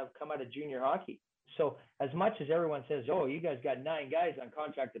guys have come out of junior hockey. So as much as everyone says, oh, you guys got 9 guys on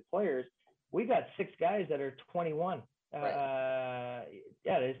contracted players, we got 6 guys that are 21. Right.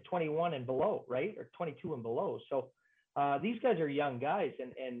 It's 21 and below, right? Or 22 and below. So these guys are young guys.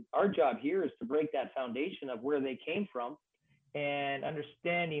 And our job here is to break that foundation of where they came from and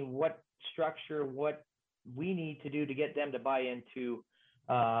understanding what structure, what we need to do to get them to buy into,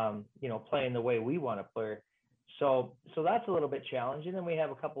 playing the way we want to play. So that's a little bit challenging. And we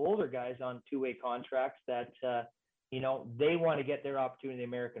have a couple older guys on 2-way contracts that, they want to get their opportunity in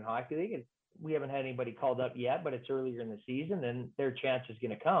the American Hockey League. And we haven't had anybody called up yet, but it's earlier in the season and their chance is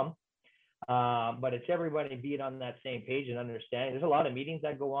going to come. But it's everybody being on that same page and understanding. There's a lot of meetings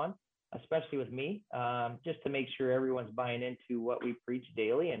that go on, especially with me, just to make sure everyone's buying into what we preach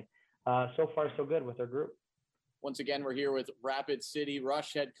daily. And so far, so good with our group. Once again, we're here with Rapid City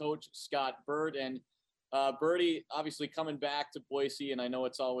Rush head coach Scott Burt. And Bertie, obviously coming back to Boise, and I know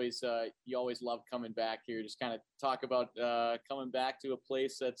it's always you always love coming back here. Just kind of talk about coming back to a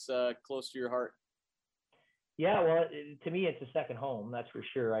place that's close to your heart. Yeah, well, to me, it's a second home, that's for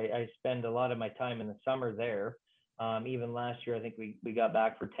sure. I spend a lot of my time in the summer there. Even last year, I think we got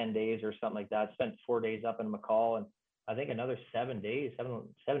back for 10 days or something like that. Spent 4 days up in McCall, and I think another 7 days,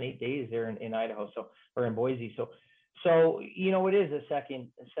 8 days there in Idaho, or in Boise. So it is a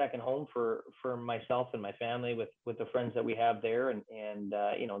second home for myself and my family with the friends that we have there and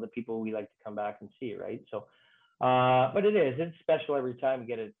the people we like to come back and see, right? So, but it's special every time we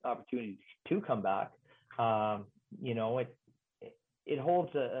get an opportunity to come back. It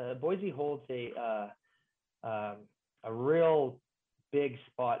holds Boise holds a real big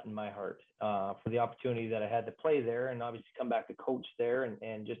spot in my heart for the opportunity that I had to play there and obviously come back to coach there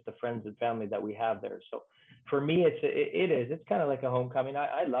and just the friends and family that we have there. So for me, it's kind of like a homecoming.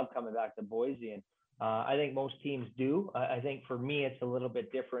 I love coming back to Boise, and I think most teams do. I think for me, it's a little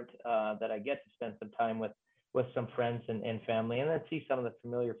bit different that I get to spend some time with some friends and family, and then see some of the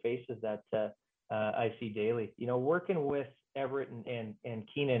familiar faces that I see daily. Working with Everett and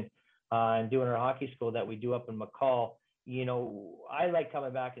Keenan and doing our hockey school that we do up in McCall, I like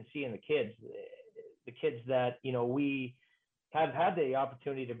coming back and seeing the kids that, we have had the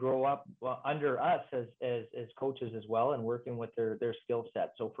opportunity to grow up under us as coaches as well and working with their skill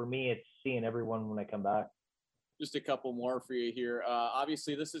set. So for me, it's seeing everyone when I come back. Just a couple more for you here.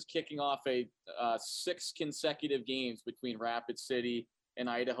 Obviously, this is kicking off a 6 consecutive games between Rapid City in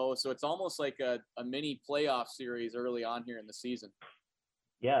Idaho. So it's almost like a mini playoff series early on here in the season.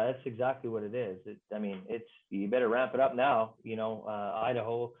 Yeah, that's exactly what it is. You better ramp it up now.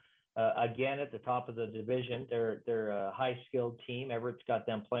 Idaho, again, at the top of the division, they're a high-skilled team. Everett's got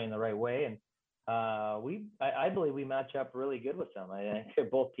them playing the right way, and I believe we match up really good with them. I think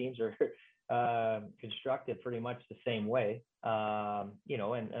both teams are constructed pretty much the same way.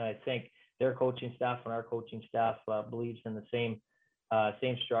 And I think their coaching staff and our coaching staff believes in the same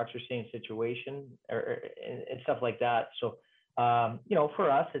structure, same situation, and stuff like that. So, for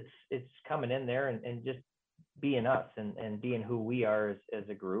us, it's coming in there and just being us and being who we are as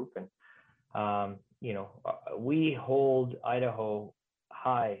a group. And, we hold Idaho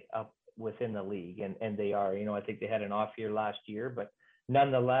high up within the league, and they are. I think they had an off year last year, but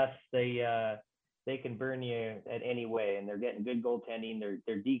nonetheless, they can burn you at any way, and they're getting good goaltending.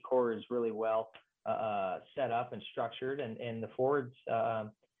 Their decor is really well set up and structured, and the forwards,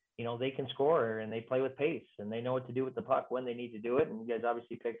 they can score and they play with pace and they know what to do with the puck when they need to do it. And you guys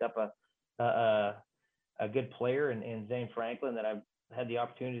obviously picked up a good player in Zane Franklin that I've had the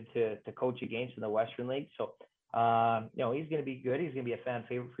opportunity to coach against in the Western League. So, he's going to be good. He's going to be a fan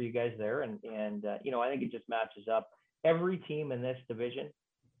favorite for you guys there. And I think it just matches up. Every team in this division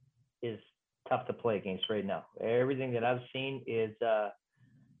is tough to play against right now. Everything that I've seen is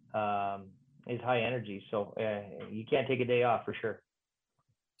high energy. So you can't take a day off for sure.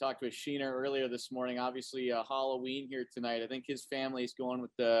 Talked with Sheener earlier this morning. Obviously, Halloween here tonight. I think his family is going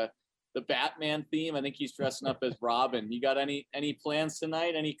with the Batman theme. I think he's dressing up as Robin. You got any plans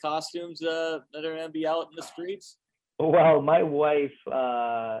tonight? Any costumes that are going to be out in the streets? Well, my wife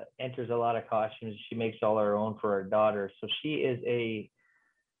enters a lot of costumes. She makes all her own for her daughter. So she is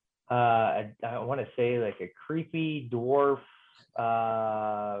I want to say like a creepy dwarf,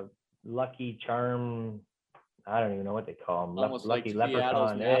 Lucky Charm. I don't even know what they call them. Almost Lucky like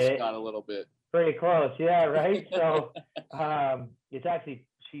Seattle's Leprechaun. mascot a little bit. Pretty close, yeah, right. So it's actually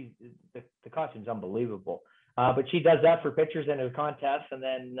the costume's unbelievable. But she does that for pictures and her contests, and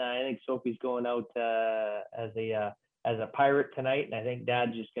then I think Sophie's going out as a pirate tonight, and I think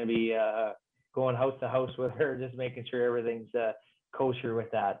Dad's just going to be going house to house with her, just making sure everything's kosher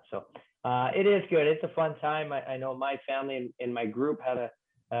with that. So it is good. It's a fun time. I know my family and my group had a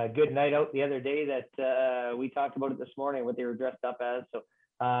good night out the other day that we talked about it this morning, what they were dressed up as. So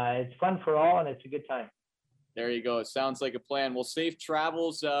it's fun for all, and it's a good time. There you go. It sounds like a plan. Well, safe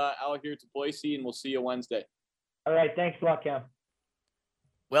travels out here to Boise, and we'll see you Wednesday. All right. Thanks a lot, Cam.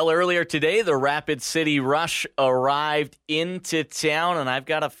 Well, earlier today, the Rapid City Rush arrived into town, and I've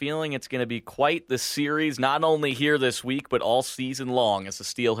got a feeling it's going to be quite the series, not only here this week, but all season long, as the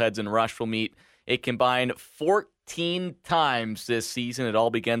Steelheads and Rush will meet a combined 14 times this season. It all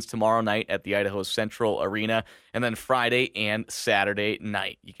begins tomorrow night at the Idaho Central Arena, and then Friday and Saturday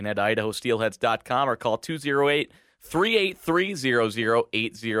night. You can head to idahosteelheads.com or call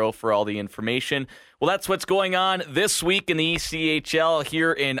 208-383-0080 for all the information. Well, that's what's going on this week in the ECHL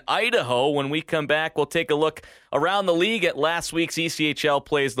here in Idaho. When we come back, we'll take a look around the league at last week's ECHL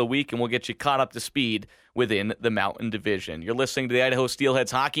Plays of the Week, and we'll get you caught up to speed within the Mountain Division. You're listening to the Idaho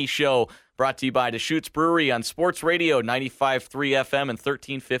Steelheads Hockey Show, brought to you by Deschutes Brewery on Sports Radio 95.3 FM and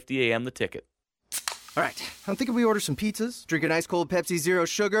 1350 AM The Ticket. All right, I'm thinking we order some pizzas, drink an ice-cold Pepsi Zero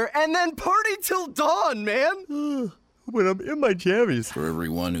Sugar, and then party till dawn, man! When I'm in my jammies. For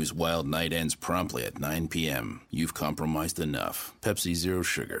everyone whose wild night ends promptly at 9 p.m., you've compromised enough. Pepsi Zero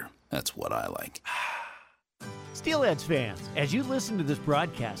Sugar. That's what I like. Steelheads fans, as you listen to this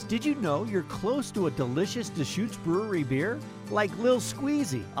broadcast, did you know you're close to a delicious Deschutes Brewery beer? Like Lil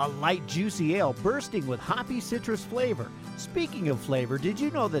Squeezy, a light, juicy ale bursting with hoppy citrus flavor. Speaking of flavor, did you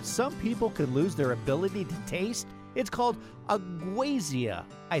know that some people can lose their ability to taste? It's called aguasia,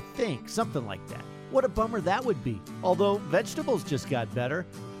 I think, something like that. What a bummer that would be, although vegetables just got better.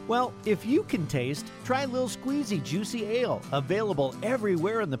 Well, if you can taste, try Lil Squeezy Juicy Ale, available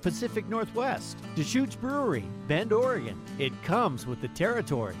everywhere in the Pacific Northwest. Deschutes Brewery, Bend, Oregon. It comes with the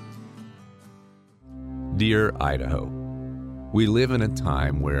territory. Dear Idaho, we live in a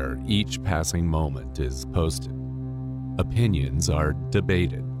time where each passing moment is posted. Opinions are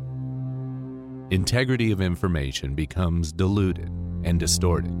debated. Integrity of information becomes diluted and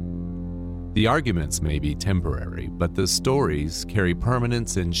distorted. The arguments may be temporary, but the stories carry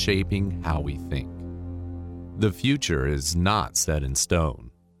permanence in shaping how we think. The future is not set in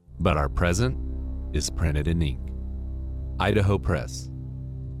stone, but our present is printed in ink. Idaho Press.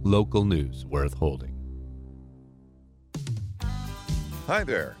 Local news worth holding. Hi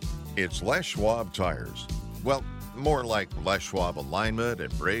there. It's Les Schwab Tires. Well, more like Les Schwab alignment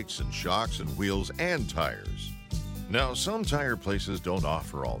and brakes and shocks and wheels and tires. Now, some tire places don't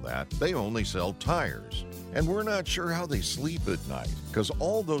offer all that. They only sell tires. And we're not sure how they sleep at night, because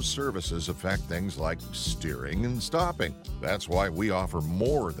all those services affect things like steering and stopping. That's why we offer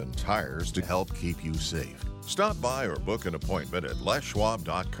more than tires to help keep you safe. Stop by or book an appointment at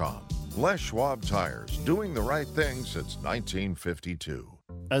leschwab.com. Les Schwab Tires, doing the right thing since 1952.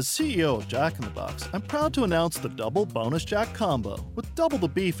 As CEO of Jack in the Box, I'm proud to announce the Double Bonus Jack Combo. With double the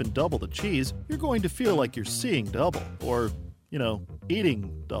beef and double the cheese, you're going to feel like you're seeing double. Or,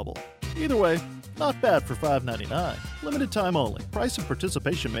 eating double. Either way, not bad for $5.99. Limited time only. Price and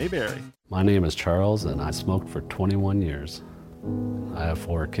participation may vary. My name is Charles, and I smoked for 21 years. I have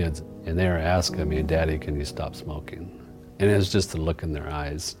 4 kids, and they are asking me, Daddy, can you stop smoking? And it was just the look in their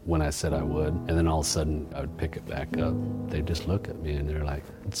eyes when I said I would. And then all of a sudden, I would pick it back up. They just look at me, and they're like,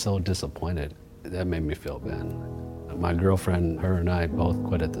 so disappointed. That made me feel bad. My girlfriend, her and I both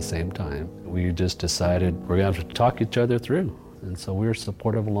quit at the same time. We just decided we're going to have to talk each other through. And so we were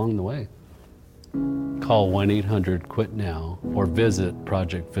supportive along the way. Call 1-800-QUIT-NOW or visit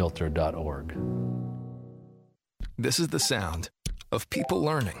projectfilter.org. This is the sound of people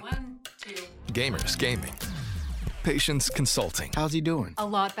learning. 1, 2. Gamers gaming. Patients consulting. How's he doing? A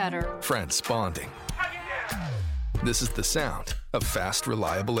lot better. Friends bonding. This is the sound of fast,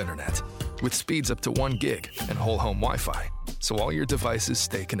 reliable internet with speeds up to 1 gig and whole home Wi-Fi, so all your devices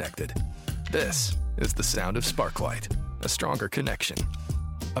stay connected. This is the sound of Sparklight, a stronger connection.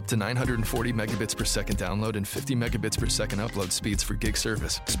 Up to 940 megabits per second download and 50 megabits per second upload speeds for gig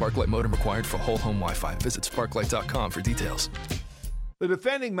service. Sparklight modem required for whole home Wi-Fi. Visit sparklight.com for details. The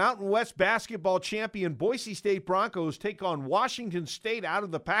defending Mountain West basketball champion Boise State Broncos take on Washington State out of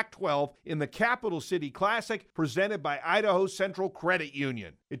the Pac-12 in the Capital City Classic presented by Idaho Central Credit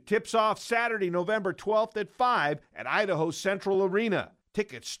Union. It tips off Saturday, November 12th at 5 at Idaho Central Arena.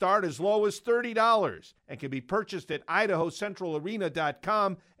 Tickets start as low as $30 and can be purchased at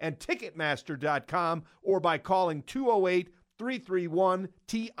idahocentralarena.com and ticketmaster.com or by calling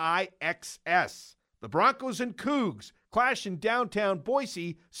 208-331-TIXS. The Broncos and Cougs clash in downtown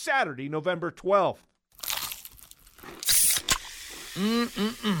Boise Saturday, November 12th.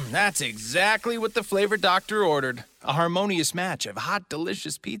 That's exactly what the flavor doctor ordered. A harmonious match of hot,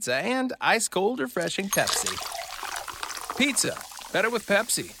 delicious pizza and ice-cold, refreshing Pepsi. Pizza. Better with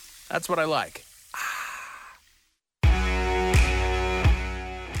Pepsi. That's what I like.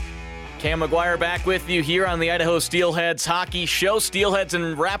 Cam McGuire back with you here on the Idaho Steelheads Hockey Show. Steelheads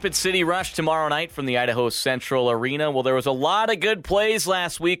and Rapid City Rush tomorrow night from the Idaho Central Arena. Well, there was a lot of good plays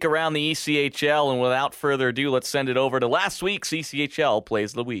last week around the ECHL, and without further ado, let's send it over to last week's ECHL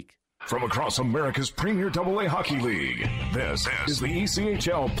Plays of the Week. From across America's premier AA hockey league, this is the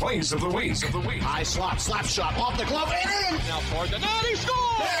ECHL Plays of the Week. High slap shot, off the glove, and in! Now toward the net, he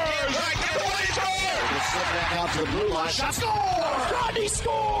scores! He scores! Slip back out to the blue line, shot, score! Rodney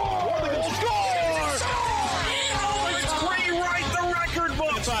scores! Let's rewrite the record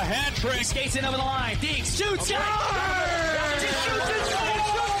book! It's a hat trick! He skates in over the line, Deeks shoots, scores!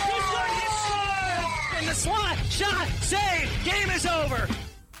 In the slot, shot, save, game is over!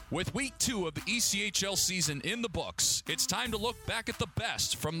 With week 2 of the ECHL season in the books, it's time to look back at the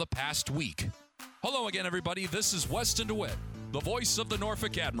best from the past week. Hello again, everybody. This is Weston DeWitt, the voice of the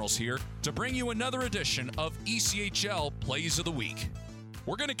Norfolk Admirals, here to bring you another edition of ECHL Plays of the Week.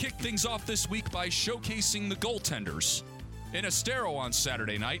 We're going to kick things off this week by showcasing the goaltenders. In Estero on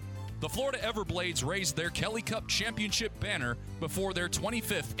Saturday night, the Florida Everblades raised their Kelly Cup Championship banner before their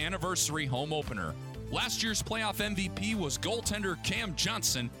 25th anniversary home opener. Last year's playoff MVP was goaltender Cam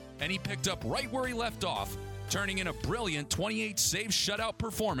Johnson, and he picked up right where he left off, turning in a brilliant 28-save shutout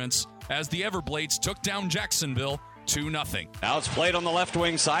performance as the Everblades took down Jacksonville 2-0. Now it's played on the left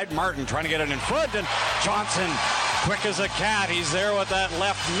wing side. Martin trying to get it in front, and Johnson, quick as a cat, he's there with that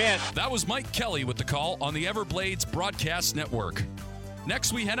left mitt. That was Mike Kelly with the call on the Everblades Broadcast Network.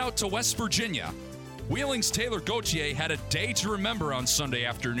 Next, we head out to West Virginia. Wheeling's Taylor Gauthier had a day to remember on Sunday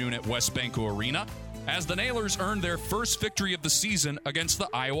afternoon at West Banco Arena, as the Nailers earned their first victory of the season against the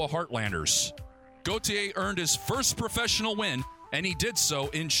Iowa Heartlanders. Gauthier earned his first professional win, and he did so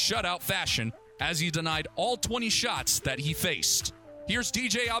in shutout fashion as he denied all 20 shots that he faced. Here's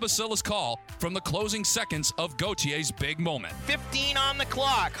DJ Abasilla's call from the closing seconds of Gauthier's big moment. 15 on the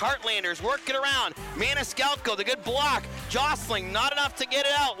clock. Heartlanders work it around. Maniscalco, the good block. Jostling, not enough to get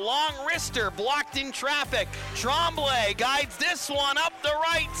it out. Long wrister, blocked in traffic. Tremblay guides this one up the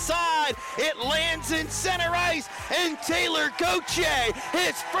right side. It lands in center ice, and Taylor Gauthier,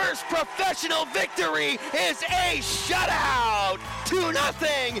 his first professional victory, is a shutout.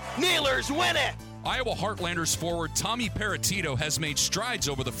 2-0. Nailers win it. Iowa Heartlanders forward Tommy Parratito has made strides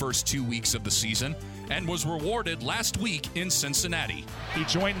over the first 2 weeks of the season and was rewarded last week in Cincinnati. He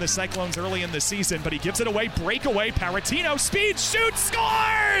joined the Cyclones early in the season, but he gives it away. Breakaway, Parratino, speed, shoots,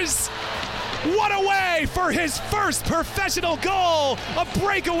 scores! What a way for his first professional goal! A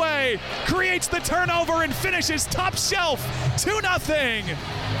breakaway, creates the turnover and finishes top shelf, 2-0.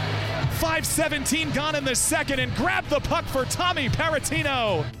 5:17 gone in the second, and grabbed the puck for Tommy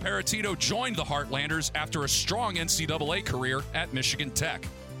Parratino. Parratino joined the Heartlanders after a strong NCAA career at Michigan Tech.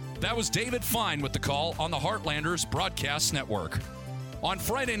 That was David Fine with the call on the Heartlanders Broadcast Network. On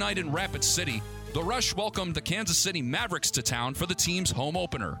Friday night in Rapid City, the Rush welcomed the Kansas City Mavericks to town for the team's home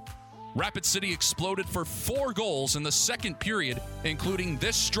opener. Rapid City exploded for 4 goals in the second period, including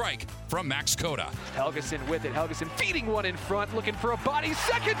this strike from Max Cota. Helgeson with it. Helgeson feeding one in front, looking for a body.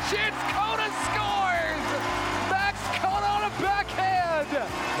 Second chance, Cota scores! Max Cota on a backhand!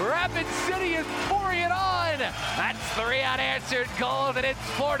 Rapid City is pouring it on! That's 3 unanswered goals, and it's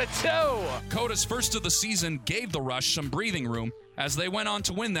 4-2. Cota's first of the season gave the Rush some breathing room as they went on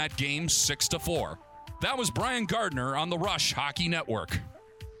to win that game 6-4. That was Brian Gardner on the Rush Hockey Network.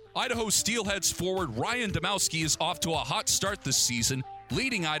 Idaho Steelheads forward Ryan Domowski is off to a hot start this season,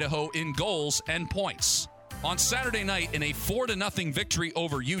 leading Idaho in goals and points. On Saturday night, in a 4-0 victory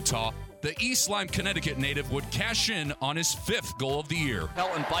over Utah, the East Lyme, Connecticut native would cash in on his 5th goal of the year.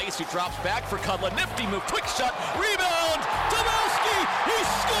 Pelton Bice, who drops back for Cudla. Nifty move, quick shot, rebound, Domowski, he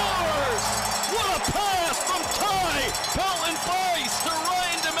scores! What a pass from Ty Pelton Bice to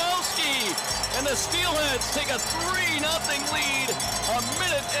Ryan Domowski! And the Steelheads take a 3-0 lead,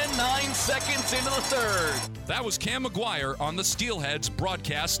 1:09 seconds into the third. That was Cam McGuire on the Steelheads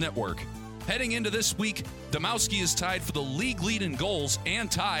Broadcast Network. Heading into this week, Domowski is tied for the league lead in goals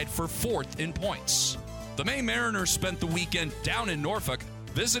and tied for 4th in points. The Maine Mariners spent the weekend down in Norfolk,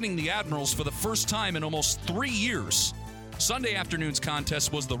 visiting the Admirals for the first time in almost 3 years. Sunday afternoon's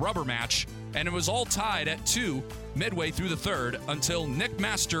contest was the rubber match, and it was all tied at 2 midway through the third until Nick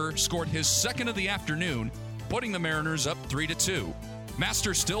Master scored his 2nd of the afternoon, putting the Mariners up 3-2.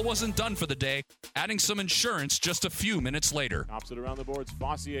 Master still wasn't done for the day, adding some insurance just a few minutes later. Opposite around the boards,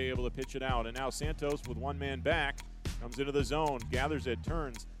 Fossier able to pitch it out, and now Santos with one man back comes into the zone, gathers it,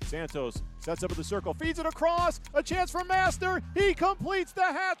 turns. Santos sets up at the circle, feeds it across, a chance for Master. He completes the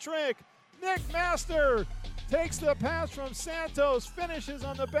hat trick. Nick Master takes the pass from Santos, finishes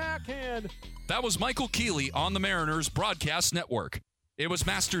on the backhand. That was Michael Keeley on the Mariners Broadcast Network. It was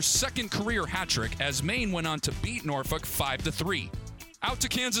Master's 2nd career hat trick as Maine went on to beat Norfolk 5-3. Out to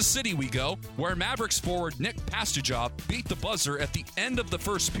Kansas City we go, where Mavericks forward Nick Pastajov beat the buzzer at the end of the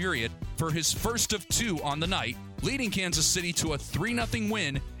first period for his first of 2 on the night, leading Kansas City to a 3-0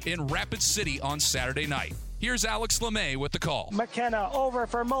 win in Rapid City on Saturday night. Here's Alex LeMay with the call. McKenna over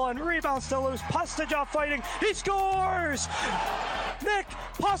for Mullen, rebounds to loose, Pastajov fighting, he scores! Nick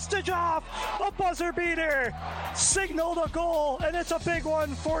Pastajov, a buzzer beater, signaled a goal, and it's a big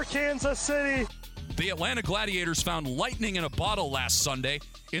one for Kansas City. The Atlanta Gladiators found lightning in a bottle last Sunday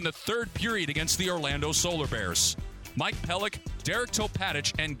in the 3rd period against the Orlando Solar Bears. Mike Pellick, Derek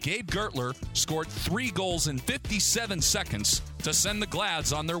Topatic, and Gabe Gertler scored 3 goals in 57 seconds to send the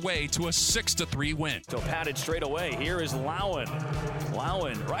Glads on their way to a 6-3 win. Topatic straight away. Here is Lowen.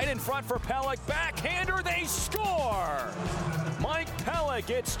 Lowen right in front for Pellick. Backhander, they score! Mike Pellick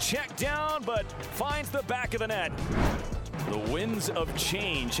gets checked down, but finds the back of the net. The winds of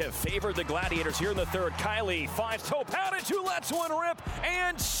change have favored the Gladiators here in the third. Kiley finds Topatic, who lets one rip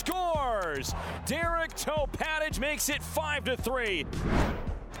and scores. Derek Topatic makes it 5-3.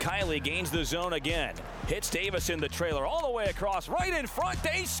 Kiley gains the zone again. Hits Davis in the trailer all the way across, right in front.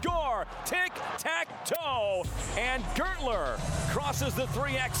 They score. Tic-tac-toe. And Gertler crosses the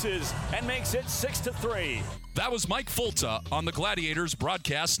 3 X's and makes it 6-3. That was Mike Fulta on the Gladiators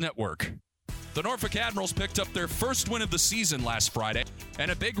Broadcast Network. The Norfolk Admirals picked up their first win of the season last Friday,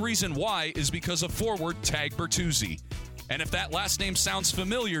 and a big reason why is because of forward Tag Bertuzzi. And if that last name sounds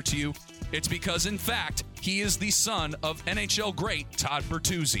familiar to you, it's because, in fact, he is the son of NHL great Todd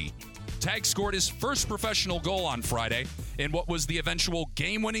Bertuzzi. Tag scored his first professional goal on Friday in what was the eventual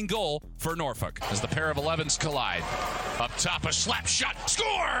game-winning goal for Norfolk. As the pair of 11s collide. Up top, a slap shot.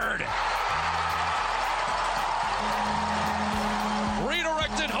 Scored!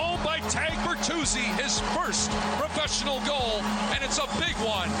 Redirected home by Tag Bertuzzi, his first professional goal, and it's a big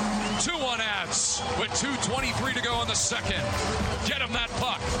one. 2-1 Avs with 2:23 to go in the second. Get him that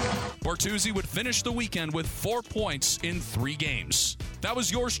puck. Bertuzzi would finish the weekend with 4 points in 3 games. That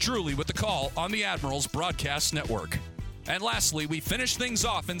was yours truly with the call on the Admirals Broadcast Network. And lastly, we finish things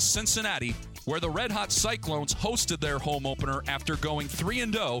off in Cincinnati where the red-hot Cyclones hosted their home opener after going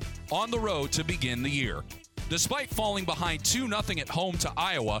 3-0 on the road to begin the year. Despite falling behind 2-0 at home to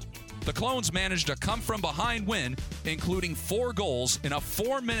Iowa, the Clones managed a come-from-behind win, including 4 goals in a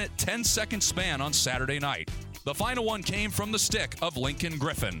 4-minute, 10-second span on Saturday night. The final one came from the stick of Lincoln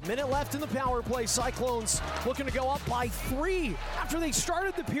Griffin. Minute left in the power play. Cyclones looking to go up by 3 after they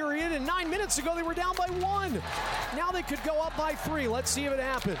started the period, and 9 minutes ago they were down by 1. Now they could go up by 3. Let's see if it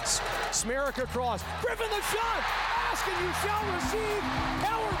happens. Smerrick across. Griffin the shot! Ask and you shall receive.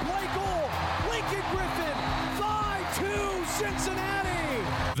 Power play goal. Lincoln Griffin. 5-2 Cincinnati.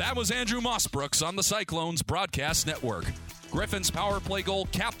 That was Andrew Mossbrooks on the Cyclones Broadcast Network. Griffin's power play goal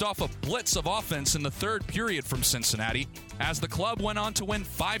capped off a blitz of offense in the third period from Cincinnati as the club went on to win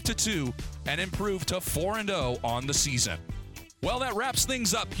 5-2 and improve to 4-0 on the season. Well, that wraps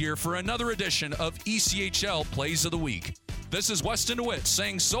things up here for another edition of ECHL Plays of the Week. This is Weston DeWitt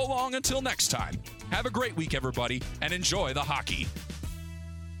saying so long until next time. Have a great week, everybody, and enjoy the hockey.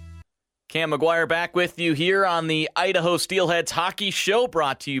 Cam McGuire back with you here on the Idaho Steelheads Hockey Show,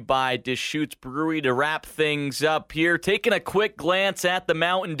 brought to you by Deschutes Brewery. To wrap things up here, taking a quick glance at the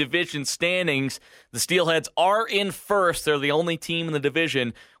Mountain Division standings, the Steelheads are in first. They're the only team in the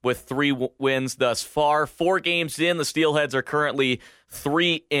division with 3 wins thus far. 4 games in, the Steelheads are currently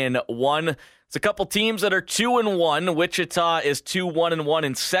 3-1. It's a couple teams that are 2-1. Wichita is 2-1-1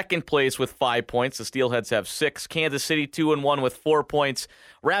 in second place with 5 points. The Steelheads have 6. Kansas City 2-1 with 4 points.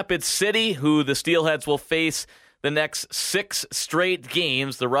 Rapid City, who the Steelheads will face the next 6 straight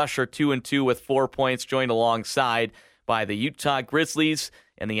games. The Rush are 2-2 with 4 points, joined alongside by the Utah Grizzlies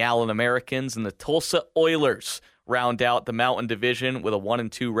and the Allen Americans, and the Tulsa Oilers round out the Mountain Division with a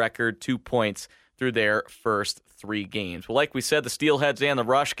 1-2 record, 2 points through their first 3 games. Well, like we said, the Steelheads and the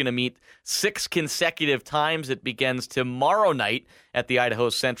Rush going to meet 6 consecutive times. It begins tomorrow night at the Idaho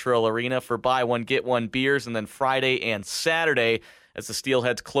Central Arena for buy one, get one beers, and then Friday and Saturday as the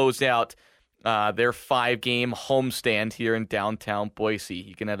Steelheads close out their 5-game homestand here in downtown Boise.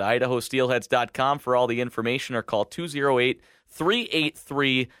 You can head to idahosteelheads.com for all the information or call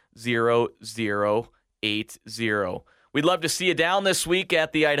 208-383-0080. We'd love to see you down this week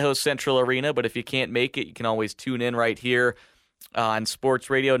at the Idaho Central Arena, but if you can't make it, you can always tune in right here on Sports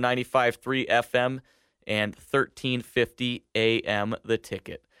Radio 95.3 FM and 1350 AM The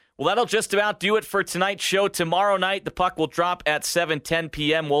Ticket. Well, that'll just about do it for tonight's show. Tomorrow night, the puck will drop at 7:10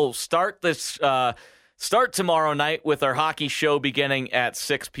 p.m. We'll start tomorrow night with our hockey show beginning at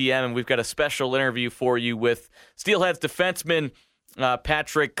 6 p.m., and we've got a special interview for you with Steelheads defenseman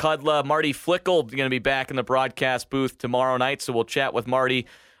Patrick Kudla. Marty Flickel is going to be back in the broadcast booth tomorrow night, so we'll chat with Marty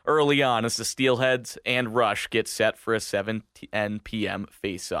early on as the Steelheads and Rush get set for a 7:10 p.m.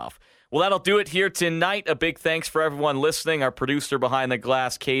 face-off. Well, that'll do it here tonight. A big thanks for everyone listening. Our producer behind the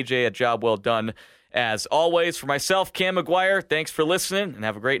glass, KJ, a job well done as always. For myself, Cam McGuire, thanks for listening, and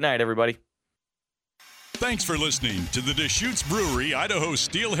have a great night, everybody. Thanks for listening to the Deschutes Brewery Idaho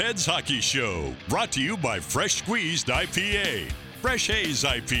Steelheads Hockey Show, brought to you by Fresh Squeezed IPA, Fresh Haze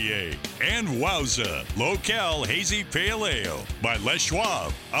IPA, and Wowza Local Hazy Pale Ale. By Les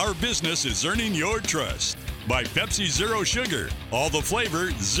Schwab, our business is earning your trust. By Pepsi Zero Sugar, all the flavor,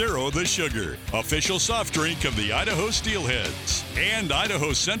 zero the sugar. Official soft drink of the Idaho Steelheads. And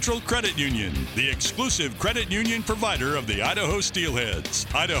Idaho Central Credit Union, the exclusive credit union provider of the Idaho Steelheads,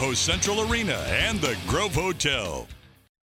 Idaho Central Arena, and the Grove Hotel.